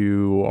because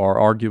you are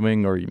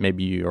arguing or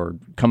maybe you're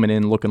coming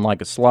in looking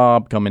like a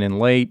slob, coming in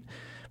late.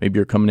 Maybe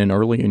you're coming in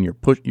early and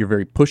you're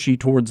very pushy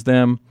towards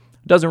them.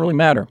 It doesn't really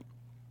matter.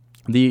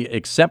 The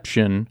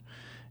exception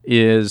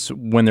is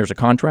when there's a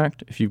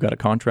contract, if you've got a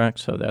contract.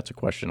 So that's a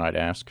question I'd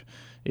ask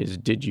is,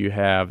 did you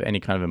have any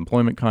kind of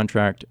employment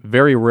contract?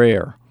 Very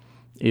rare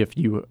that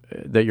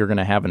you're going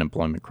to have an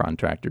employment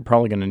contract. You're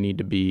probably going to need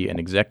to be an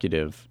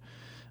executive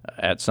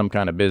at some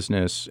kind of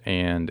business,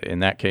 and in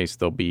that case,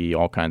 there'll be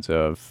all kinds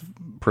of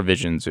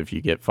provisions if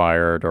you get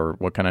fired or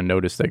what kind of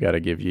notice they got to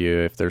give you,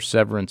 if there's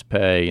severance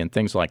pay and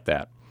things like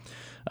that.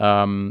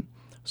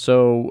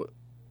 So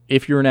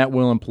if you're an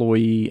at-will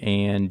employee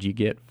and you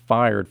get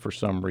fired for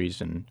some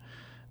reason,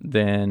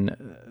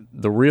 then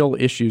the real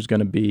issue is going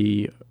to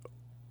be,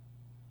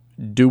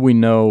 do we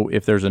know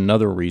if there's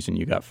another reason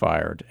you got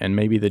fired? And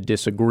maybe the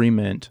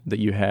disagreement that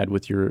you had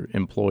with your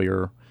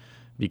employer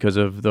because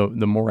of the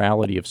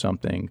morality of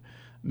something,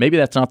 maybe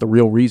that's not the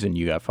real reason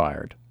you got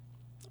fired.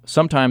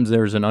 Sometimes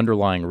there's an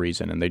underlying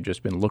reason, and they've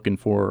just been looking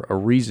for a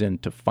reason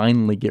to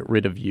finally get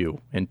rid of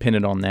you and pin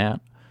it on that.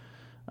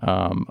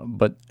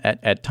 But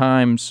at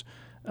times,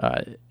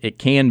 it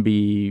can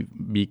be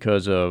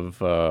because of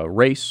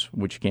race,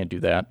 which you can't do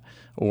that,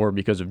 or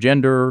because of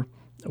gender,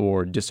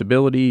 or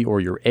disability,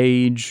 or your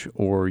age,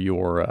 or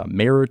your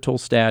marital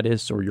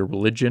status, or your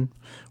religion,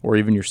 or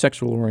even your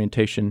sexual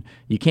orientation.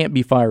 You can't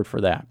be fired for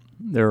that.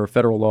 There are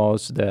federal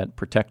laws that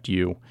protect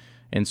you.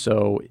 And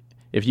so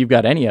if you've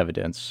got any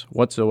evidence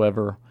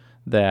whatsoever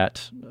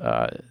that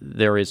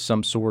there is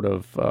some sort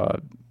of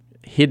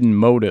hidden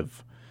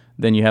motive,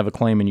 then you have a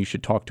claim, and you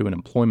should talk to an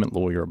employment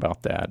lawyer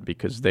about that,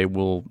 because they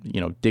will,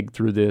 dig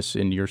through this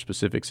in your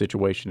specific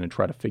situation and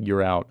try to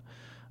figure out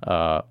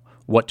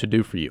what to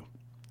do for you.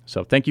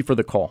 So thank you for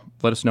the call.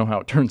 Let us know how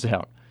it turns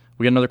out.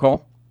 We got another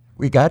call?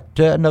 We got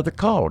another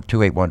call,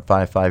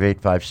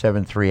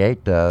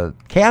 281-558-5738.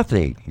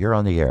 Kathy, you're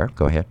on the air.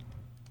 Go ahead.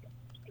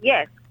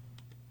 Yes.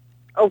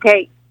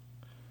 Okay.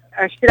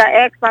 Should I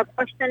ask my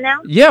question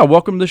now? Yeah,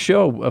 welcome to the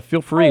show.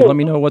 Feel free. Let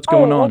me know what's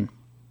going on.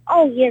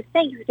 Oh, yes.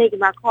 Thank you for taking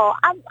my call.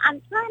 I'm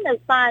trying to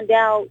find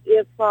out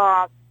if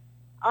I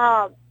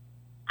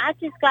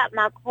just got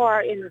my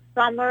car in the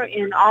summer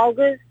in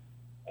August,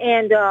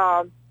 and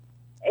a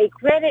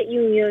credit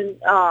union,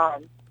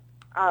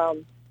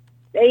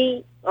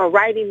 they are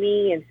writing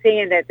me and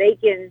saying that they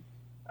can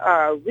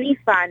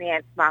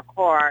refinance my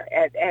car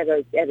at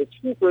a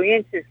cheaper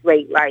interest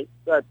rate, like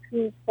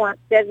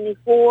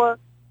 2.74,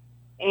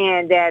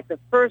 and that the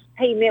first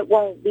payment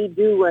won't be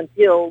due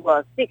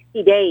until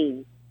 60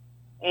 days.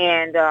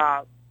 And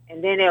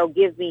then they'll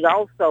give me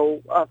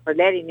also, for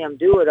letting them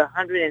do it,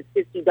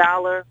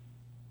 $150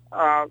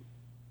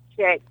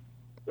 check.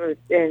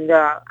 And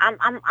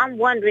I'm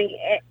wondering,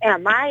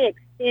 am I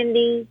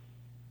extending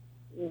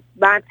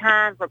my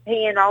time for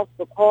paying off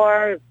the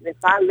car if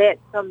I let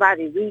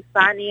somebody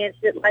refinance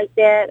it like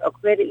that, a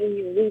credit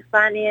union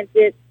refinance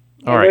it,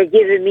 and they're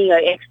giving me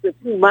an extra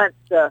 2 months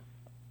to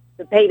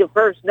pay the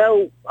first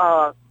note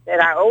that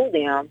I owe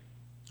them?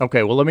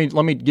 Okay, well,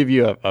 let me give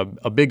you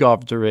a big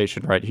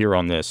observation right here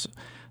on this.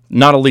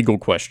 Not a legal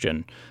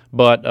question,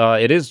 but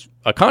it is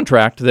a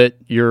contract that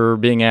you're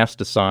being asked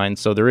to sign,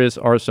 so there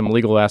are some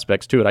legal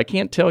aspects to it. I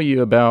can't tell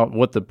you about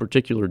what the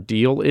particular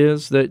deal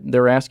is that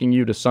they're asking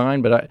you to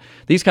sign, but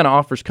these kind of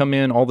offers come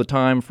in all the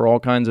time for all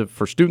kinds of,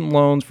 for student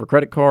loans, for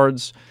credit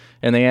cards,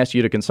 and they ask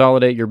you to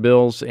consolidate your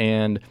bills,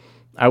 and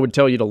I would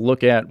tell you to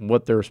look at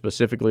what they're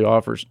specifically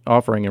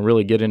offering and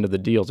really get into the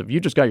deals. If you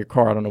just got your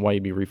car, I don't know why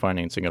you'd be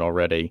refinancing it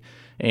already.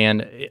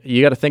 And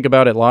you got to think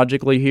about it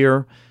logically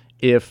here.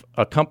 If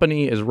a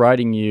company is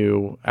writing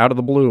you out of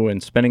the blue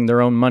and spending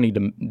their own money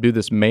to do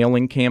this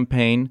mailing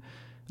campaign,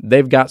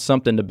 they've got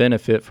something to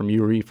benefit from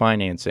you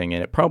refinancing,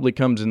 and it probably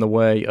comes in the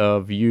way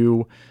of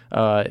you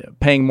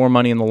paying more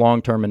money in the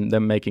long term and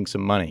them making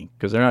some money,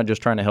 because they're not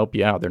just trying to help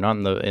you out. They're not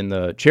in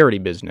the charity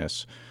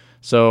business.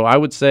 So I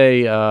would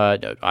say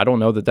I don't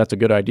know that that's a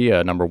good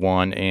idea, number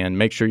one, and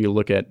make sure you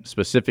look at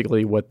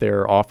specifically what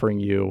they're offering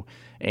you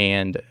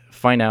and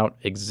find out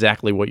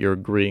exactly what you're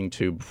agreeing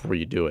to before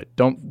you do it.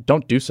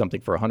 Don't do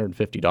something for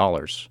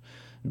 $150,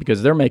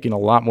 because they're making a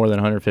lot more than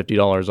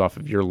 $150 off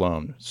of your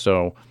loan.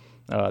 So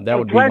that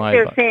would be my advice. Plus,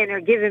 they're saying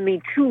they're giving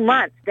me 2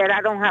 months that I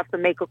don't have to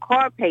make a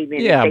car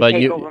payment. Yeah, if they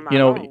take over my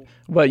loan.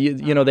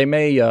 they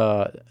may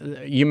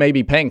you may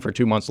be paying for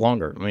 2 months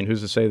longer. I mean,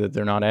 who's to say that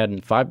they're not adding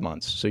 5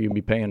 months? So you'll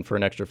be paying for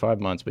an extra 5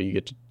 months, but you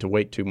get to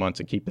wait 2 months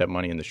and keep that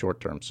money in the short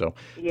term. So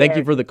Thank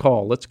you for the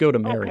call. Let's go to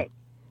Mary. Okay.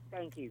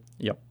 Thank you.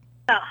 Yep.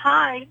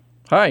 Hi.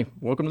 Hi.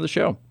 Welcome to the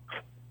show.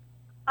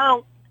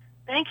 Oh,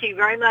 thank you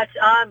very much.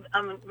 I'm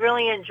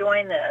really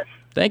enjoying this.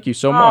 Thank you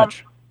so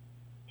much.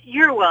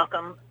 You're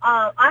welcome.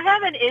 I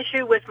have an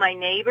issue with my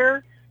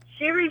neighbor.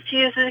 She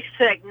refuses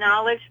to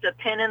acknowledge the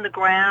pin in the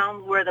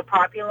ground where the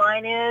property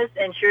line is,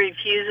 and she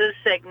refuses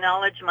to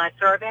acknowledge my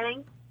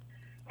surveying.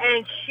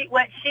 And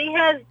what she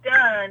has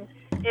done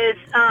is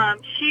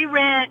she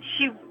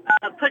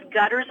put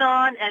gutters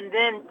on and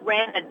then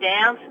ran a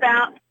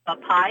downspout, a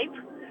pipe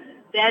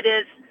that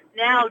is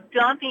now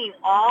dumping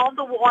all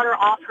the water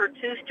off her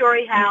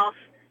 2-story house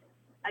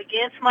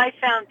against my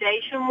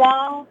foundation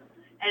wall.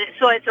 And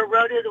so it's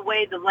eroded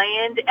away the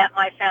land at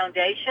my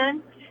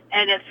foundation,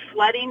 and it's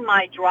flooding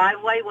my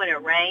driveway when it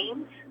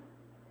rains.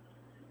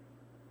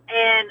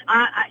 And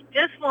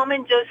this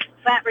woman just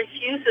flat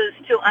refuses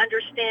to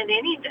understand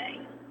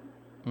anything.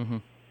 Mm-hmm.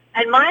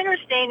 And my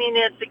understanding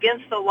is it's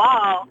against the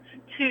law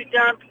to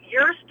dump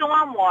your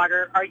storm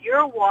water or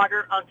your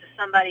water onto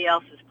somebody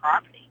else's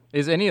property.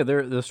 Is any of the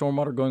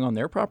stormwater going on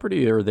their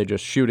property, or are they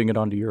just shooting it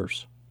onto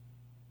yours?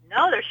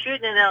 No, they're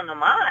shooting it onto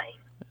mine.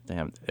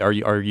 Damn. Are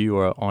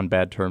you on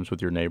bad terms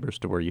with your neighbors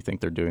to where you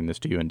think they're doing this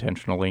to you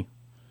intentionally?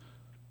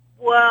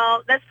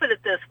 Well, let's put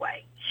it this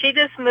way. She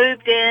just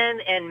moved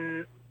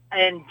in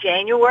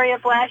January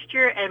of last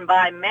year, and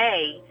by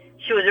May,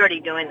 she was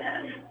already doing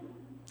this.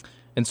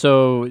 And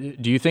so,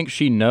 do you think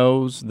she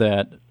knows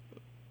that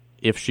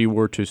if she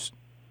were to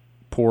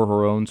pour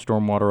her own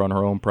stormwater on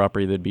her own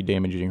property, that'd be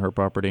damaging her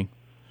property?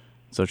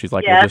 So she's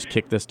like, we'll just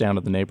kick this down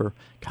to the neighbor?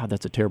 God,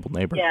 that's a terrible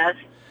neighbor. Yes.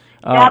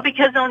 Yeah,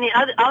 because on the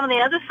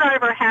other side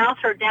of her house,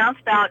 her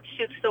downspout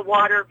shoots the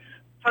water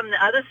from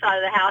the other side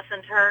of the house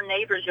into her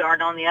neighbor's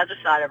yard on the other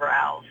side of her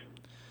house.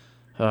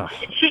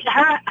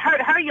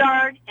 Her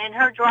yard and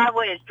her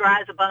driveway is dry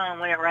as a bone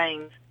when it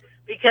rains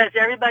because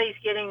everybody's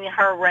getting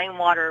her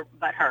rainwater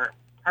but her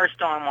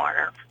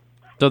stormwater.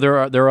 So there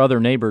are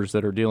other neighbors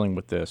that are dealing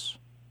with this.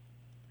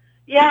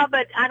 Yeah,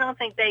 but I don't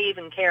think they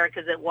even care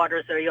because it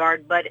waters their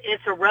yard, but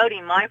it's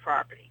eroding my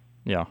property.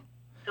 Yeah.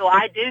 So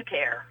I do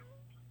care.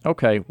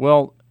 Okay,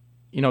 well,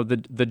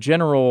 the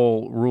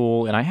general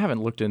rule, and I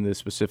haven't looked into this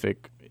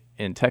specific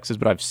in Texas,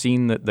 but I've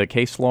seen the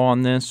case law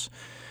on this,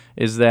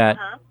 is that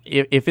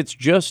if it's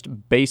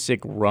just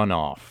basic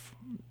runoff,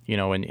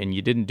 and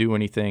you didn't do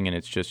anything, and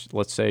it's just,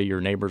 let's say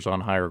your neighbor's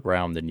on higher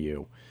ground than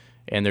you,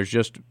 and there's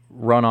just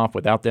runoff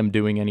without them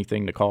doing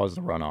anything to cause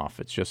the runoff.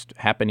 It's just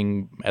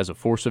happening as a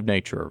force of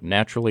nature,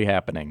 naturally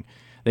happening.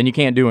 Then you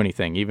can't do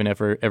anything. Even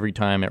if every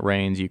time it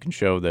rains, you can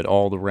show that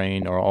all the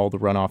rain or all the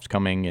runoff's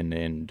coming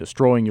and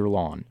destroying your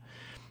lawn.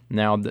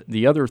 Now,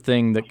 the other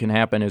thing that can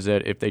happen is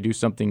that if they do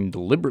something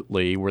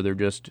deliberately where they're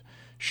just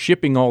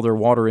shipping all their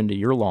water into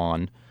your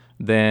lawn,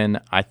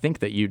 then I think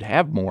that you'd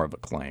have more of a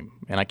claim.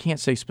 And I can't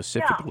say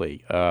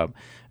specifically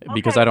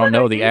because I don't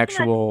know the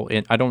actual.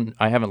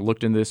 I haven't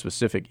looked into this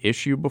specific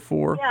issue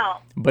before. Yeah.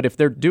 But if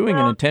they're doing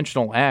an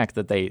intentional act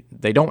that they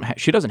don't,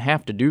 she doesn't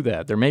have to do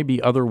that. There may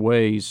be other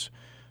ways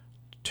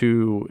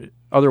to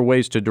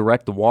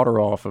direct the water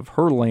off of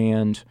her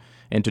land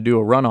and to do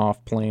a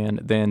runoff plan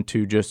than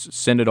to just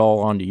send it all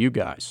onto you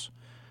guys.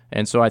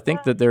 And so I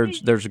think that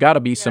there's got to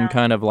be some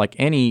kind of, like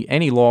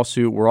any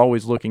lawsuit, we're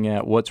always looking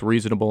at what's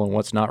reasonable and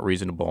what's not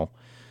reasonable.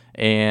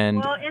 And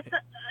well,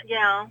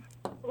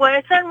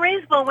 it's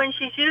unreasonable when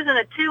she's using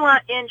a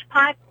 2-inch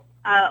pipe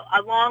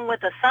along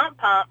with a sump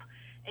pump,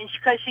 and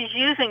because she's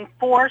using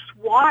forced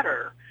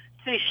water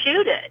to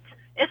shoot it.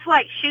 It's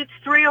like shoots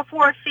 3 or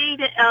 4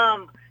 feet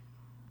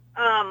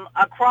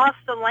across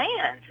the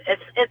land.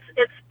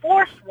 It's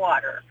forced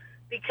water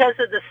because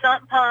of the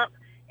sump pump,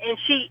 and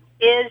she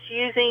is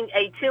using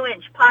a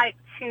 2-inch pipe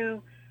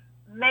to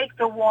make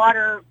the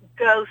water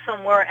go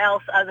somewhere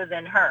else other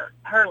than her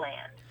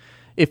land.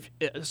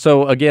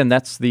 So again,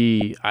 that's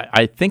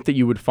I think that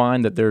you would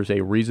find that there's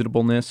a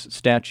reasonableness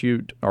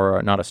statute,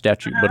 or not a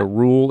statute, but a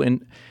rule.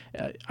 And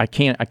I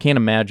can't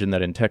imagine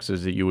that in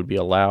Texas that you would be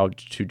allowed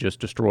to just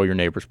destroy your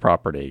neighbor's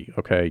property.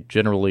 Okay,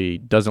 generally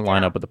doesn't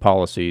line up with the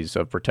policies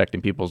of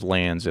protecting people's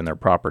lands and their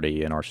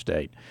property in our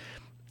state.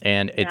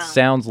 And it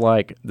sounds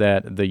like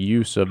that the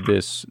use of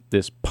this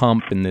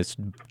pump and this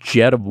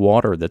jet of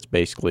water that's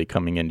basically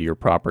coming into your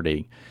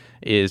property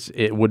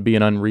it would be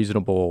an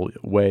unreasonable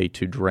way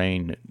to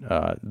drain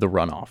the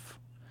runoff.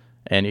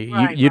 And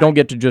you don't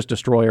get to just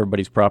destroy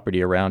everybody's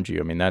property around you.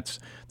 I mean,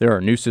 there are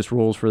nuisance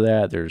rules for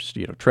that. There's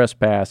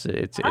trespass.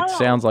 It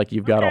sounds like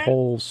you've got a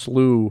whole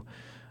slew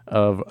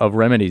of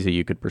remedies that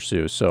you could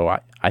pursue. So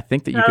I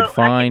think that you could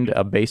find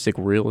a basic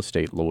real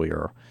estate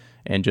lawyer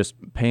and just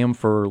pay them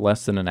for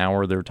less than an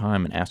hour of their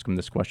time and ask them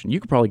this question.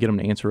 You could probably get them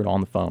to answer it on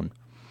the phone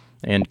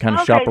and kind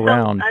of shop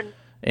around.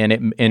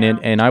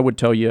 And I would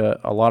tell you,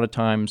 a lot of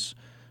times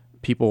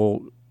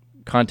people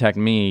contact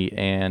me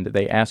and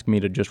they ask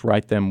me to just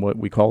write them what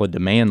we call a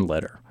demand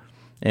letter.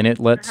 And it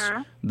lets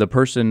the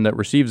person that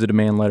receives the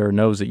demand letter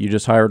knows that you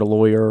just hired a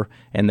lawyer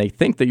and they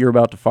think that you're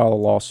about to file a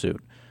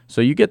lawsuit.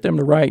 So you get them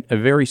to write a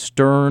very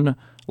stern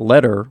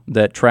letter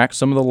that tracks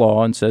some of the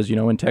law and says,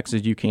 in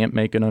Texas you can't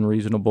make an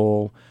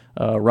unreasonable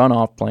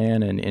runoff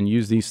plan and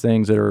use these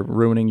things that are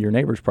ruining your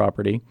neighbor's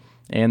property.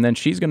 And then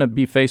she's going to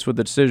be faced with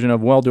the decision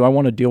of, well, do I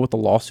want to deal with the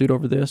lawsuit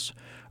over this?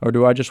 Or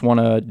do I just want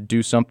to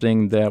do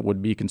something that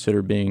would be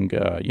considered being,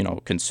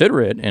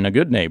 considerate and a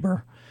good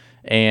neighbor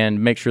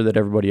and make sure that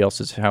everybody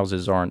else's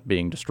houses aren't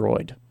being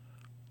destroyed?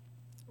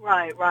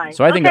 Right.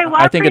 So I think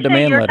a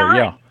demand letter,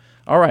 time.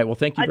 All right, well,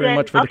 thank you very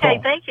much for the call.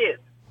 Okay, thank you.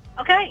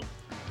 Okay.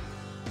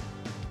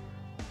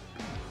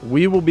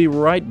 We will be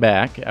right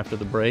back after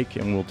the break,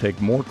 and we'll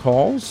take more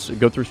calls,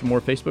 go through some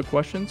more Facebook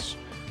questions,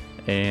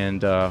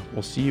 and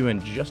we'll see you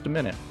in just a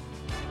minute.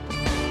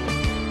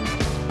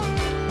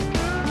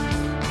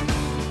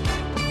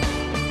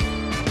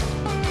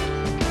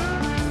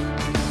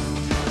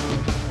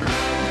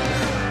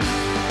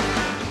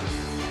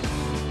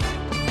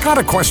 Got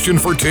a question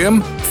for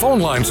Tim? Phone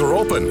lines are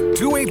open.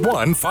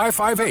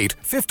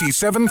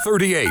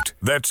 281-558-5738.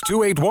 That's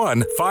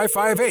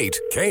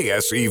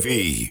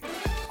 281-558-KSEV.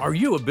 Are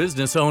you a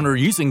business owner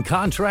using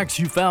contracts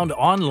you found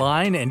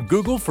online and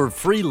Google for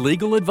free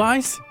legal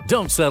advice?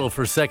 Don't settle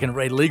for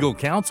second-rate legal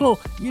counsel.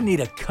 You need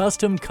a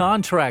custom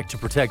contract to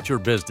protect your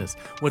business.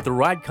 With the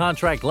right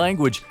contract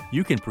language,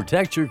 you can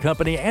protect your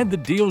company and the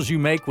deals you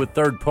make with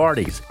third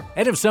parties.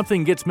 And if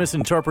something gets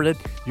misinterpreted,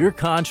 your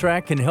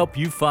contract can help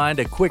you find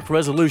a quick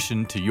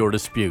resolution to your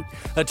dispute.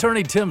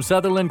 Attorney Tim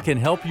Sutherland can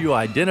help you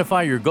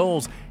identify your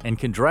goals and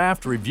can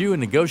draft, review, and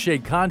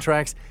negotiate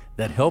contracts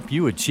that help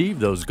you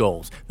achieve those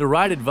goals. The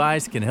right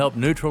advice can help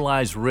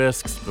neutralize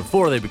risks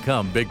before they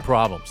become big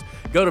problems.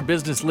 Go to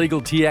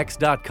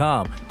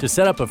businesslegaltx.com to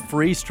set up a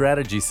free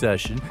strategy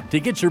session to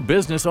get your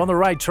business on the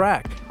right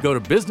track. Go to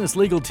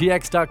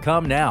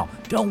businesslegaltx.com now.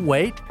 Don't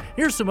wait.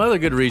 Here's some other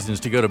good reasons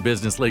to go to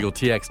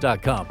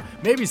businesslegaltx.com.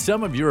 Maybe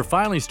some of you are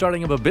finally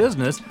starting up a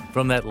business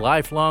from that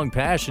lifelong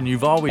passion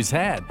you've always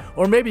had.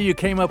 Or maybe you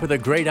came up with a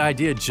great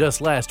idea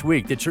just last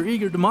week that you're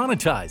eager to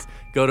monetize.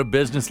 Go to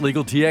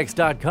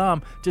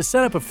businesslegaltx.com to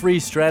set up a free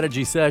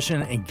strategy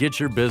session and get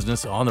your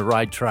business on the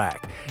right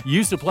track.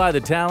 You supply the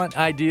talent,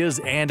 ideas,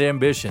 and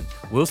ambition.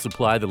 We'll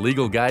supply the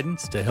legal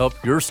guidance to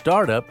help your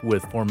startup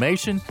with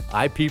formation,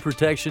 IP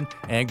protection,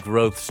 and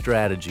growth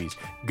strategies.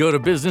 Go to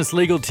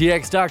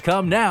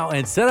businesslegaltx.com now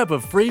and set up a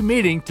free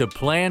meeting to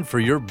plan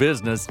for your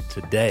business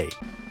today.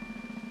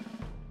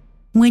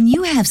 When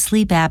you have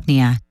sleep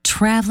apnea,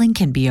 traveling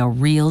can be a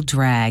real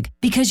drag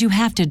because you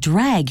have to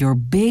drag your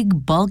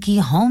big, bulky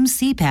home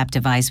CPAP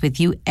device with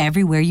you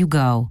everywhere you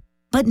go.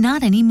 But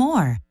not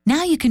anymore.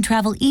 Now you can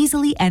travel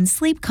easily and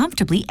sleep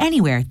comfortably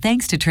anywhere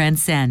thanks to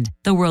Transcend,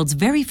 the world's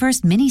very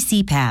first mini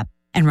CPAP.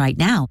 And right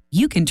now,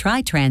 you can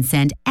try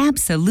Transcend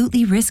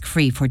absolutely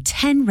risk-free for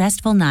 10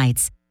 restful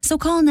nights. So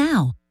call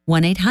now,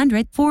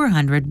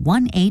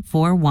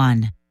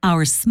 1-800-400-1841.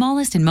 Our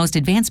smallest and most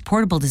advanced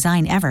portable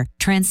design ever,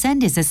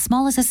 Transcend is as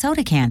small as a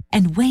soda can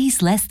and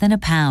weighs less than a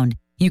pound.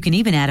 You can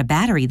even add a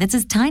battery that's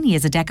as tiny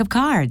as a deck of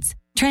cards.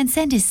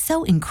 Transcend is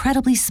so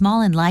incredibly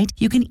small and light,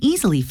 you can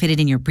easily fit it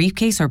in your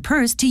briefcase or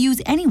purse to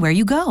use anywhere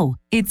you go.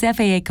 It's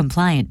FAA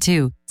compliant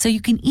too, so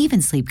you can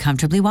even sleep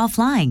comfortably while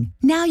flying.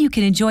 Now you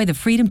can enjoy the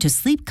freedom to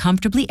sleep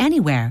comfortably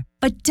anywhere.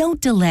 But don't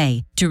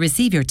delay. To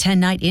receive your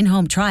 10-night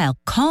in-home trial,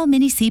 call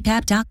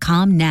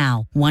minicpap.com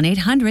now.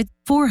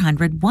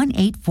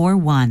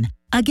 1-800-400-1841.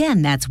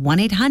 Again, that's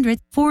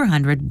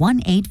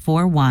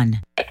 1-800-400-1841.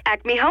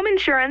 Acme Home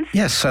Insurance.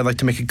 Yes, I'd like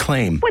to make a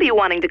claim. What are you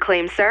wanting to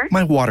claim, sir?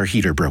 My water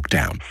heater broke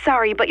down.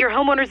 Sorry, but your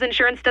homeowner's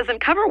insurance doesn't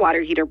cover water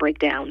heater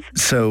breakdowns.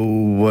 So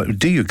what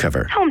do you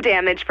cover? Home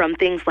damage from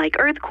things like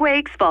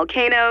earthquakes,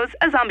 volcanoes,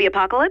 a zombie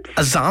apocalypse.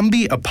 A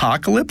zombie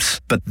apocalypse?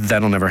 But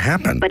that'll never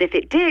happen. But if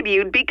it did,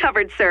 you'd be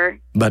covered, sir.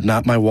 But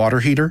not my water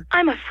heater?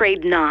 I'm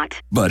afraid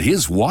not. But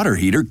his water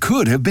heater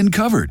could have been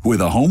covered with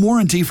a home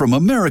warranty from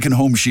American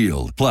Home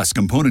Shield, plus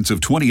components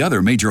of 20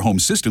 other major home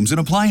systems and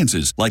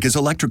appliances, like his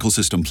electrical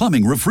system,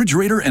 plumbing,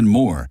 refrigerator, and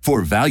more.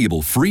 For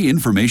valuable free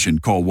information,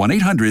 call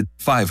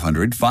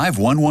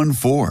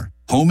 1-800-500-5114.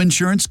 Home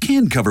insurance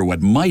can cover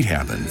what might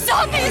happen.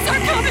 Zombies are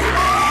coming!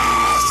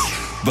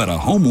 But a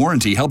home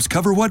warranty helps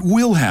cover what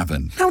will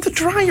happen. Now the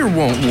dryer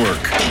won't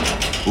work.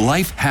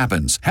 Life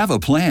happens. Have a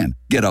plan.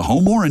 Get a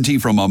home warranty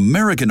from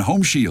American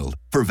Home Shield.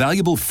 For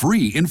valuable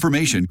free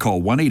information, call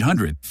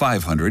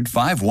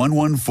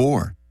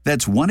 1-800-500-5114.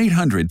 That's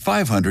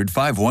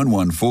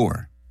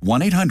 1-800-500-5114.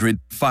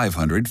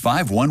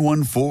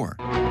 1-800-500-5114.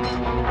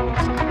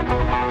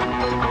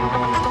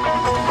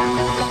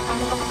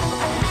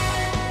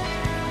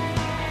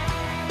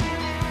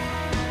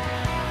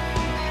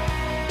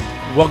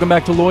 Welcome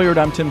back to Lawyered.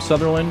 I'm Tim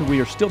Sutherland.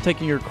 We are still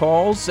taking your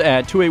calls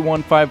at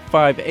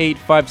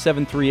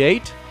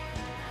 281-558-5738.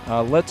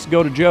 Let's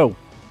go to Joe.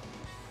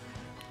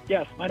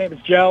 Yes, my name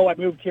is Joe. I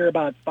moved here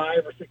about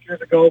 5 or 6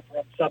 years ago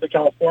from Southern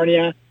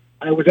California.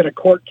 I was in a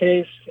court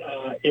case.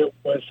 It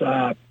was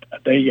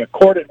the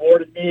court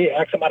awarded me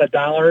X amount of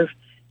dollars,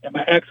 and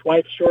my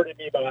ex-wife shorted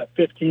me about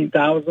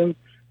 $15,000.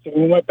 So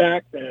we went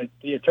back.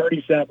 The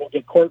attorney said, "We'll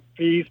get court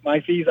fees,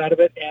 my fees out of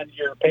it, and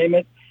your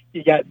payment."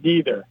 He got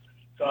neither.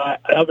 So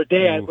the other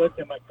day I looked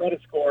at my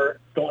credit score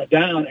going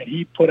down, and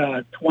he put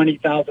a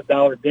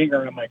 $20,000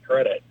 dinger on my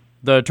credit.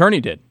 The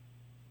attorney did?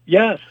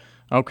 Yes.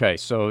 Okay,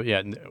 so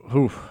yeah,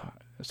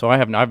 so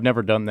I've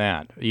never done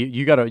that.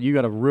 You got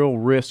a real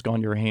risk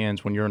on your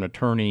hands when you're an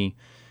attorney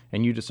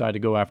and you decide to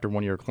go after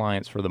one of your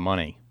clients for the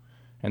money.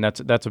 And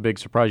that's a big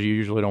surprise. You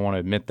usually don't want to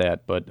admit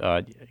that, but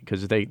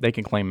because they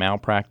can claim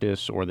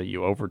malpractice or that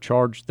you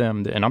overcharged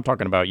them. And I'm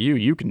talking about you.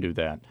 You can do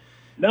that.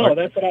 No,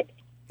 that's what I'm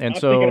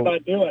thinking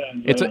about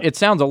doing. It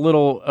sounds a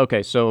little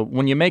okay. So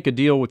when you make a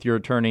deal with your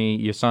attorney,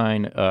 you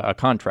sign a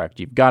contract.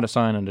 You've got to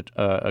sign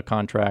a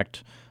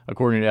contract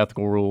according to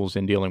ethical rules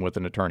in dealing with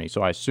an attorney.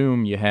 So I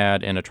assume you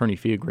had an attorney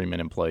fee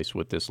agreement in place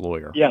with this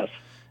lawyer. Yes.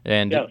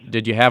 And yes.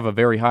 Did you have a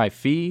very high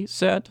fee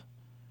set?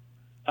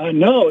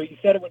 No, he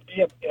said it would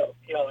be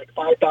like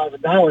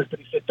 $5,000, but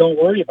he said don't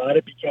worry about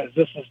it because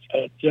this is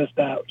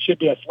should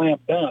be a slam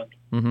dunk.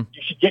 Mm-hmm.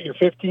 You should get your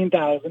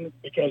 $15,000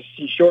 because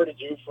she shorted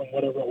you from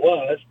whatever it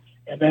was,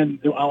 and then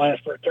I'll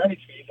ask for attorney's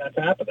fees on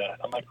top of that.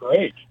 I'm like,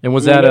 great. And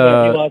was that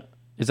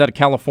Is that a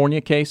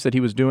California case that he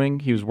was doing?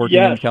 He was working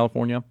in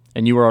California,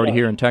 and you were already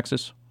here in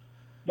Texas?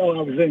 No,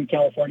 I was in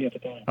California at the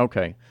time.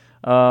 Okay.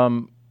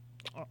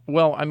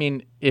 Well, I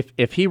mean,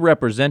 if he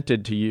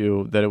represented to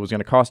you that it was going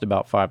to cost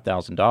about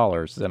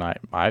 $5,000, then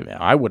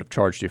I would have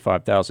charged you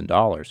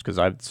 $5,000 because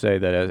I'd say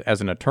that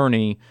as an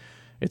attorney,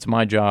 it's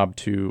my job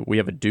we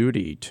have a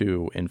duty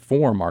to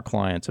inform our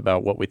clients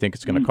about what we think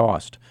it's going to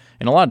cost.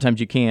 And a lot of times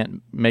you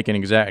can't make an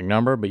exact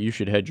number, but you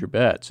should hedge your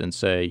bets and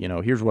say,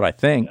 here's what I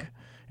think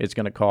it's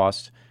going to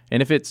cost.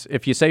 And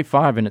if you say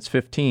 5 and it's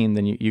 15,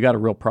 then you got a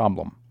real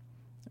problem.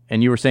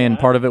 And you were saying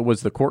part of it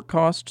was the court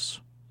costs?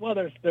 Well,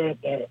 part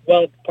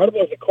of it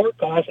was the court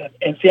costs,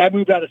 and see, I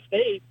moved out of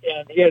state,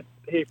 and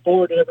he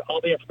forwarded all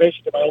the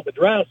information to my old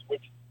address,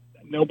 which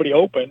nobody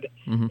opened,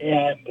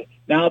 and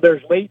now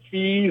there's late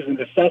fees and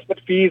assessment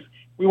fees.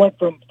 We went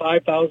from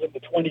 $5,000 to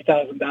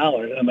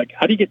 $20,000, and I'm like,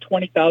 how do you get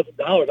 $20,000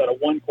 out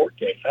of one court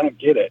case? I don't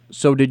get it.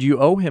 So did you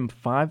owe him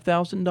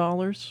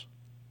 $5,000?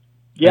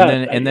 Yeah,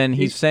 and then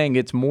he's saying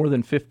it's more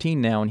than 15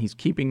 now, and he's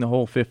keeping the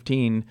whole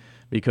 15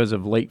 because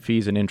of late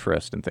fees and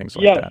interest and things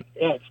like that.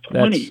 Yeah, it's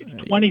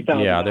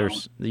 $20,000.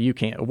 Yeah, you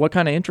can't. What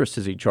kind of interest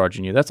is he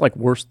charging you? That's like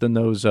worse than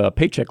those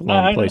paycheck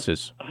loan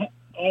places. I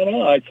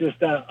know. It's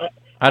just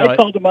I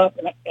called him up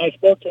and I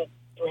spoke to him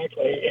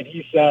directly, and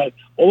he said,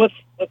 "Well, let's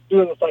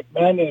do this like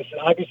men." And said,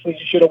 obviously,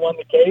 you should have won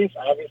the case.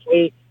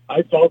 Obviously,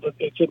 I felt that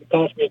it shouldn't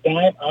cost me a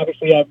dime.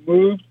 Obviously, I've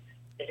moved.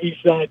 And he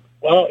said,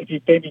 "Well, if you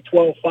pay me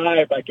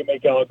 $12,500, I can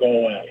make it all go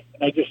away."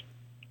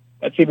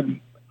 And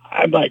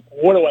I'm like,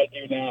 what do I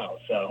do now?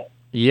 So.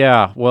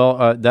 Yeah,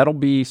 well, that'll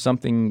be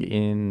something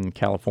in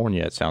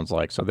California, it sounds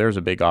like. So there's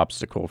a big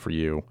obstacle for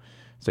you.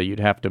 So you'd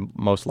have to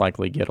most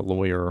likely get a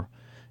lawyer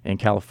in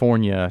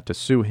California to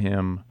sue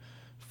him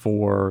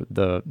for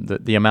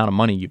the amount of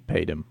money you've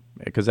paid him,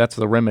 because that's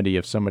the remedy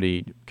if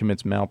somebody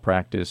commits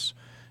malpractice,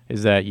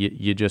 is that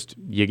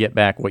you get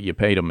back what you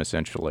paid them,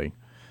 essentially.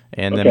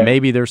 And then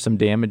maybe there's some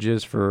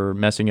damages for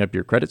messing up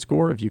your credit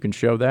score, if you can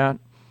show that.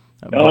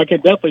 No, I can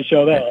definitely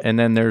show that. And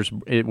then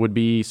it would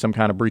be some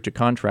kind of breach of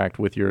contract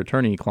with your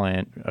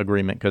attorney-client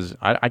agreement, because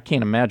I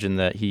can't imagine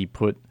that he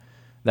put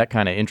that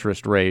kind of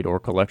interest rate or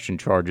collection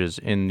charges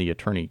in the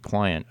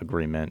attorney-client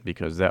agreement,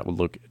 because that would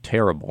look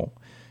terrible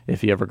if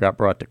he ever got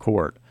brought to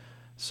court.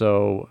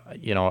 So,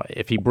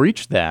 if he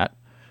breached that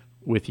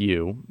with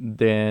you,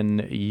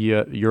 then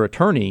your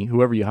attorney,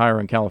 whoever you hire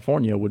in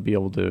California, would be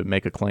able to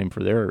make a claim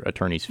for their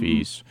attorney's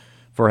fees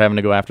for having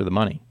to go after the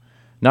money.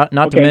 Not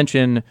to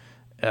mention...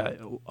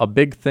 a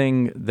big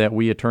thing that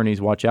we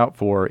attorneys watch out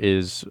for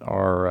is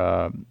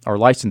our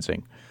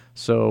licensing.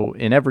 So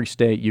in every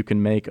state, you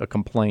can make a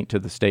complaint to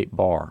the state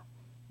bar,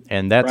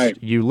 and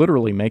you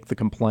literally make the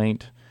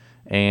complaint.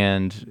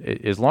 And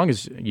as long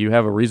as you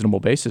have a reasonable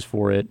basis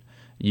for it,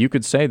 you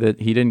could say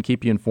that he didn't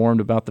keep you informed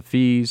about the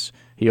fees.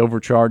 He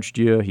overcharged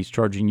you. He's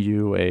charging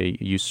you a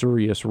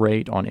usurious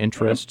rate on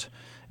interest,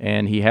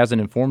 and he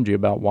hasn't informed you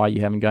about why you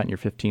haven't gotten your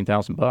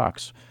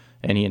 $15,000.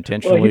 And he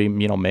intentionally,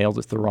 mails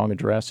it to the wrong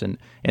address, and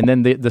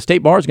then the state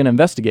bar is going to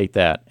investigate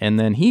that, and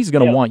then he's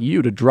going to want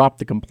you to drop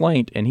the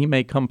complaint, and he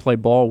may come play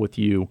ball with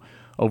you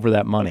over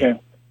that money. Okay,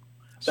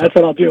 that's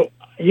what I'll do.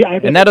 Yeah,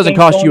 and that doesn't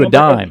cost you a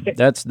dime.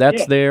 That's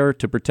there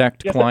to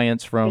protect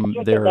clients from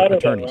their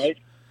attorneys. Though, right?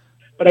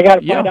 But I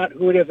got to find out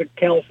who it is in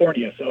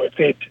California. So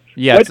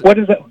what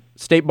is it?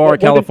 State Bar of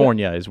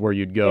California is where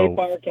you'd go.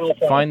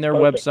 Find their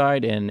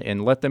website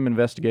and let them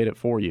investigate it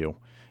for you.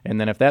 And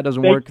then if that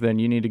doesn't work, then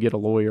you need to get a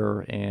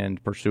lawyer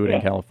and pursue it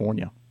in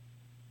California.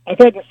 I've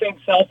had the same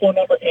cell phone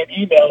number and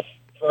emails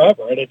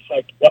forever, and it's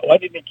like, why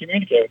didn't he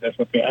communicate with this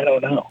with me? I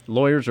don't know.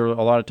 Lawyers are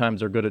a lot of times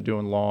they're good at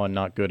doing law and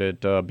not good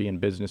at being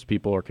business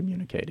people or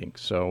communicating.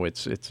 So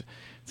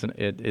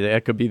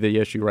that could be the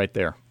issue right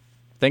there.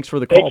 Thanks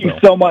for the call. Thank you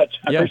so much.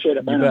 I appreciate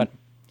it, man. You bet.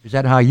 Is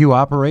that how you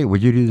operate?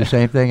 Would you do the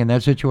same thing in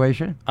that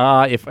situation?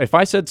 If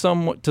I said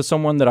to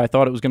someone that I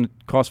thought it was going to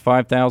cost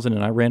 $5,000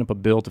 and I ran up a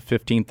bill to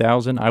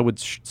 $15,000, I would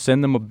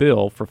send them a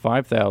bill for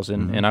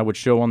 $5,000 and I would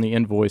show on the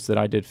invoice that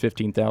I did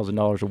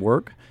 $15,000 of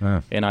work,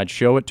 and I'd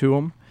show it to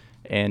them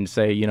and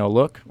say,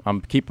 look,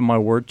 I'm keeping my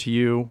word to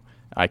you.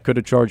 I could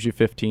have charged you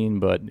 $15,000,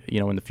 but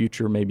in the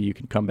future maybe you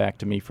can come back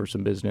to me for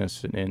some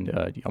business, and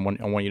I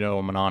want you to know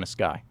I'm an honest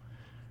guy.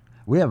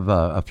 We have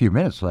a few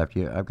minutes left.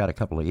 I've got a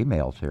couple of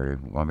emails here.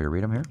 You want me to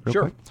read them here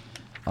real quick?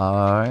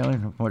 I only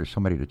want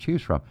somebody to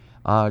choose from.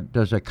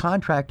 Does a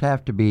contract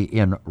have to be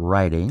in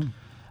writing?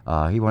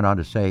 He went on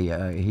to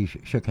say he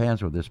shook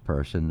hands with this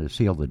person to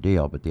seal the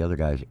deal, but the other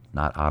guy's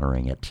not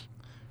honoring it.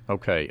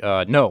 Okay.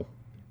 No,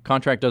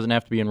 contract doesn't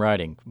have to be in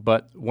writing.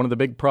 But one of the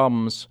big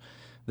problems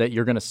that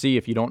you're going to see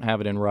if you don't have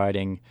it in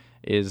writing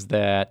is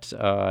that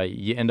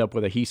you end up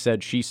with a he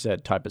said, she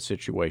said type of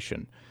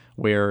situation,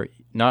 where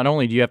not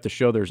only do you have to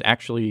show there's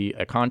actually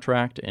a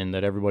contract and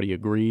that everybody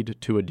agreed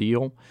to a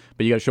deal,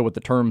 but you got to show what the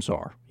terms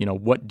are.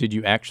 What did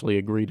you actually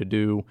agree to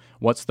do?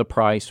 What's the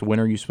price? When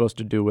are you supposed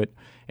to do it?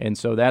 And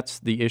so that's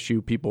the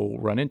issue people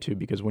run into,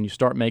 because when you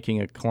start making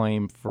a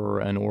claim for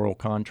an oral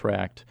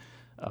contract,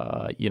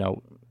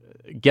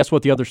 guess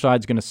what the other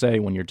side's going to say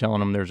when you're telling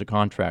them there's a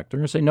contract? They're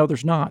going to say, no,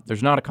 there's not.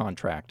 There's not a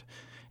contract.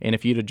 And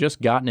if you'd have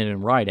just gotten it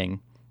in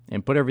writing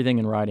and put everything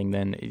in writing,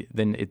 then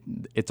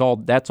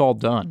that's all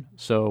done.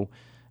 So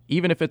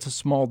even if it's a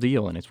small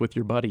deal and it's with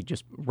your buddy,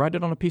 just write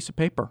it on a piece of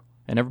paper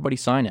and everybody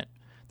sign it.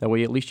 That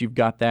way, at least you've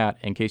got that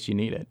in case you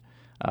need it.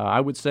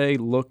 I would say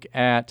look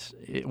at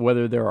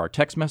whether there are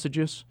text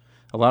messages.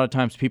 A lot of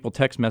times people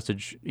text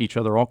message each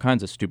other all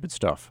kinds of stupid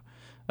stuff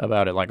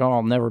about it, like, oh,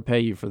 I'll never pay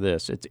you for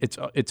this.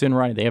 It's in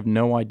writing. They have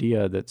no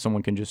idea that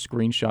someone can just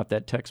screenshot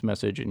that text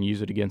message and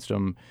use it against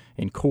them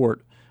in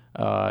court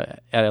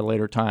at a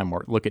later time.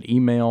 Or look at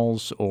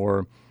emails,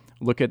 or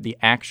look at the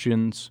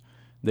actions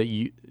that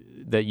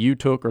you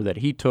took or that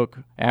he took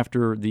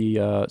after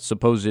the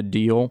supposed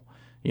deal.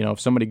 You know,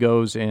 if somebody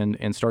goes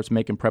and starts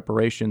making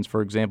preparations,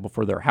 for example,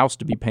 for their house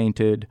to be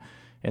painted,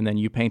 and then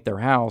you paint their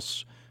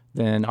house,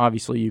 then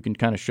obviously you can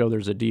kind of show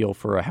there's a deal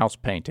for a house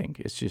painting.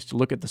 It's just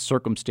look at the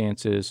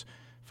circumstances,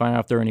 find out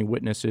if there are any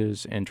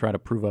witnesses, and try to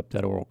prove up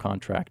that oral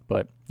contract.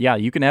 But, yeah,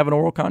 you can have an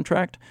oral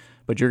contract,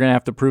 but you're going to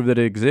have to prove that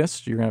it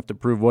exists. You're going to have to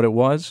prove what it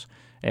was,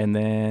 and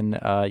then,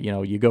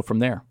 you go from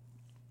there.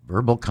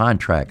 Verbal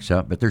contracts,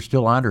 but they're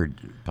still honored.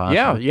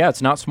 Possibly. Yeah,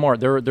 it's not smart.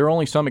 There are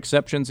only some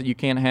exceptions that you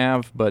can't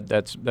have, but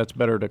that's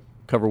better to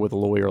cover with a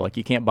lawyer. Like,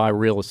 you can't buy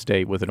real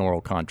estate with an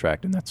oral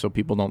contract, and that's so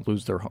people don't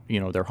lose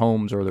their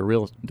homes or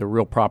their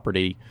real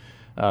property.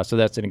 So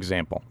that's an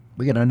example.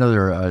 We got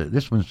another.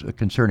 This one's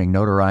concerning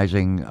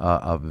notarizing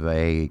of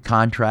a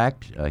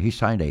contract. He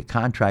signed a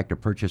contract to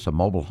purchase a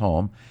mobile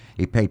home.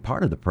 He paid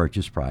part of the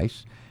purchase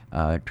price.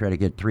 Try to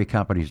get 3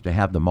 companies to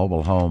have the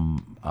mobile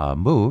home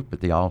moved,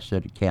 but they all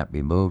said it can't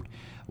be moved.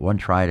 One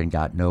tried and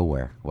got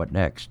nowhere. What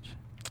next?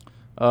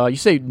 You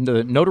say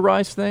the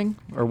notarized thing,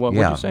 or what?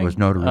 Yeah, what you saying? It was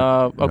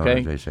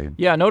okay. Notarization.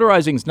 Yeah,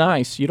 notarizing's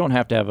nice. You don't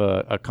have to have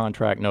a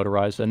contract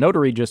notarized. A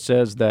notary just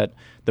says that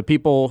the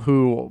people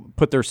who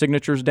put their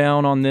signatures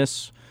down on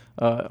this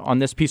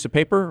piece of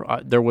paper,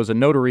 there was a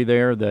notary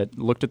there that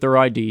looked at their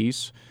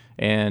IDs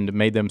and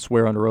made them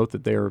swear under oath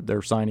that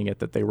they're signing it,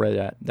 that they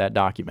read that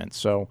document.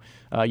 So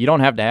you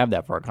don't have to have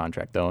that for a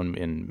contract, though.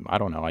 And I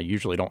don't know. I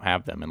usually don't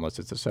have them unless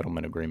it's a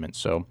settlement agreement.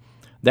 So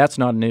that's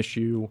not an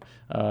issue.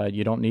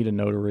 You don't need a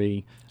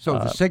notary. So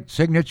the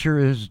signature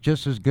is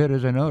just as good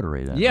as a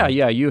notary, then? Yeah, right?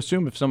 yeah. You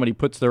assume if somebody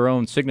puts their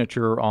own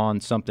signature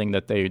on something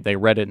that they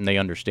read it and they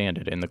understand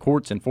it, and the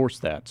courts enforce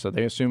that. So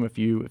they assume if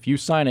you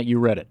sign it, you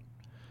read it.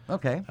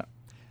 Okay.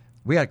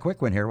 We got a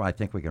quick one here I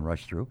think we can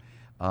rush through.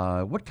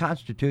 What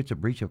constitutes a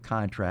breach of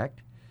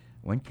contract?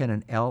 When can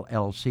an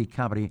LLC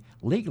company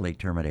legally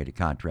terminate a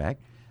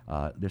contract?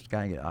 This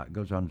guy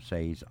goes on to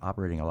say he's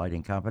operating a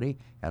lighting company,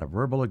 had a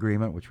verbal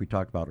agreement, which we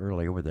talked about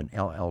earlier, with an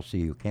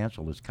LLC who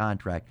canceled his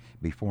contract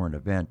before an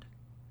event.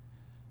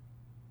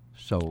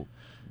 So,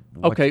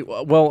 okay,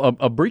 well,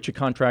 a breach of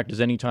contract is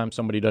any time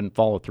somebody doesn't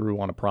follow through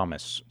on a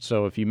promise.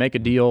 So if you make a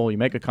deal, you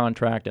make a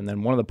contract, and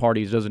then one of the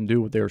parties doesn't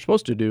do what they were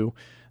supposed to do,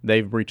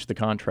 they've breached the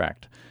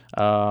contract.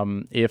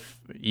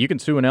 If you can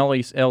sue an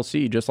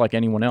LLC just like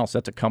anyone else,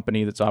 that's a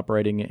company that's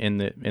operating in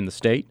the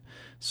state.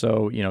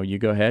 So you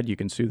go ahead, you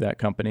can sue that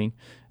company.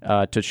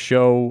 To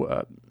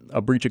show a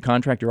breach of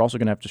contract, you're also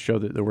going to have to show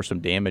that there were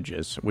some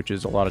damages, which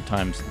is a lot of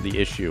times the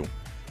issue.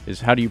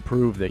 Is how do you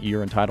prove that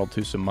you're entitled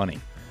to some money?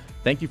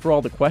 Thank you for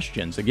all the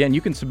questions. Again,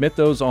 you can submit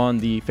those on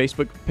the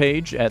Facebook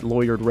page at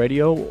Lawyered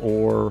Radio,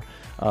 or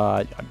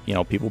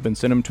people have been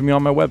sending them to me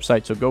on my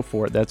website, so go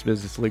for it. That's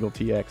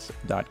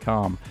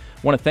businesslegaltx.com.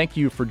 I want to thank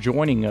you for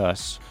joining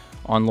us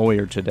on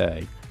Lawyered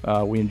today.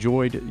 We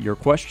enjoyed your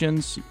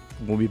questions.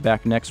 We'll be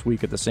back next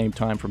week at the same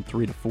time from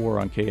 3 to 4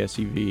 on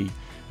KSEV.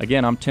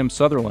 Again, I'm Tim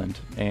Sutherland,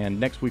 and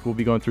next week we'll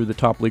be going through the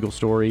top legal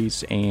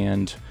stories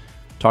and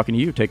talking to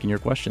you, taking your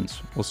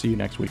questions. We'll see you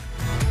next week.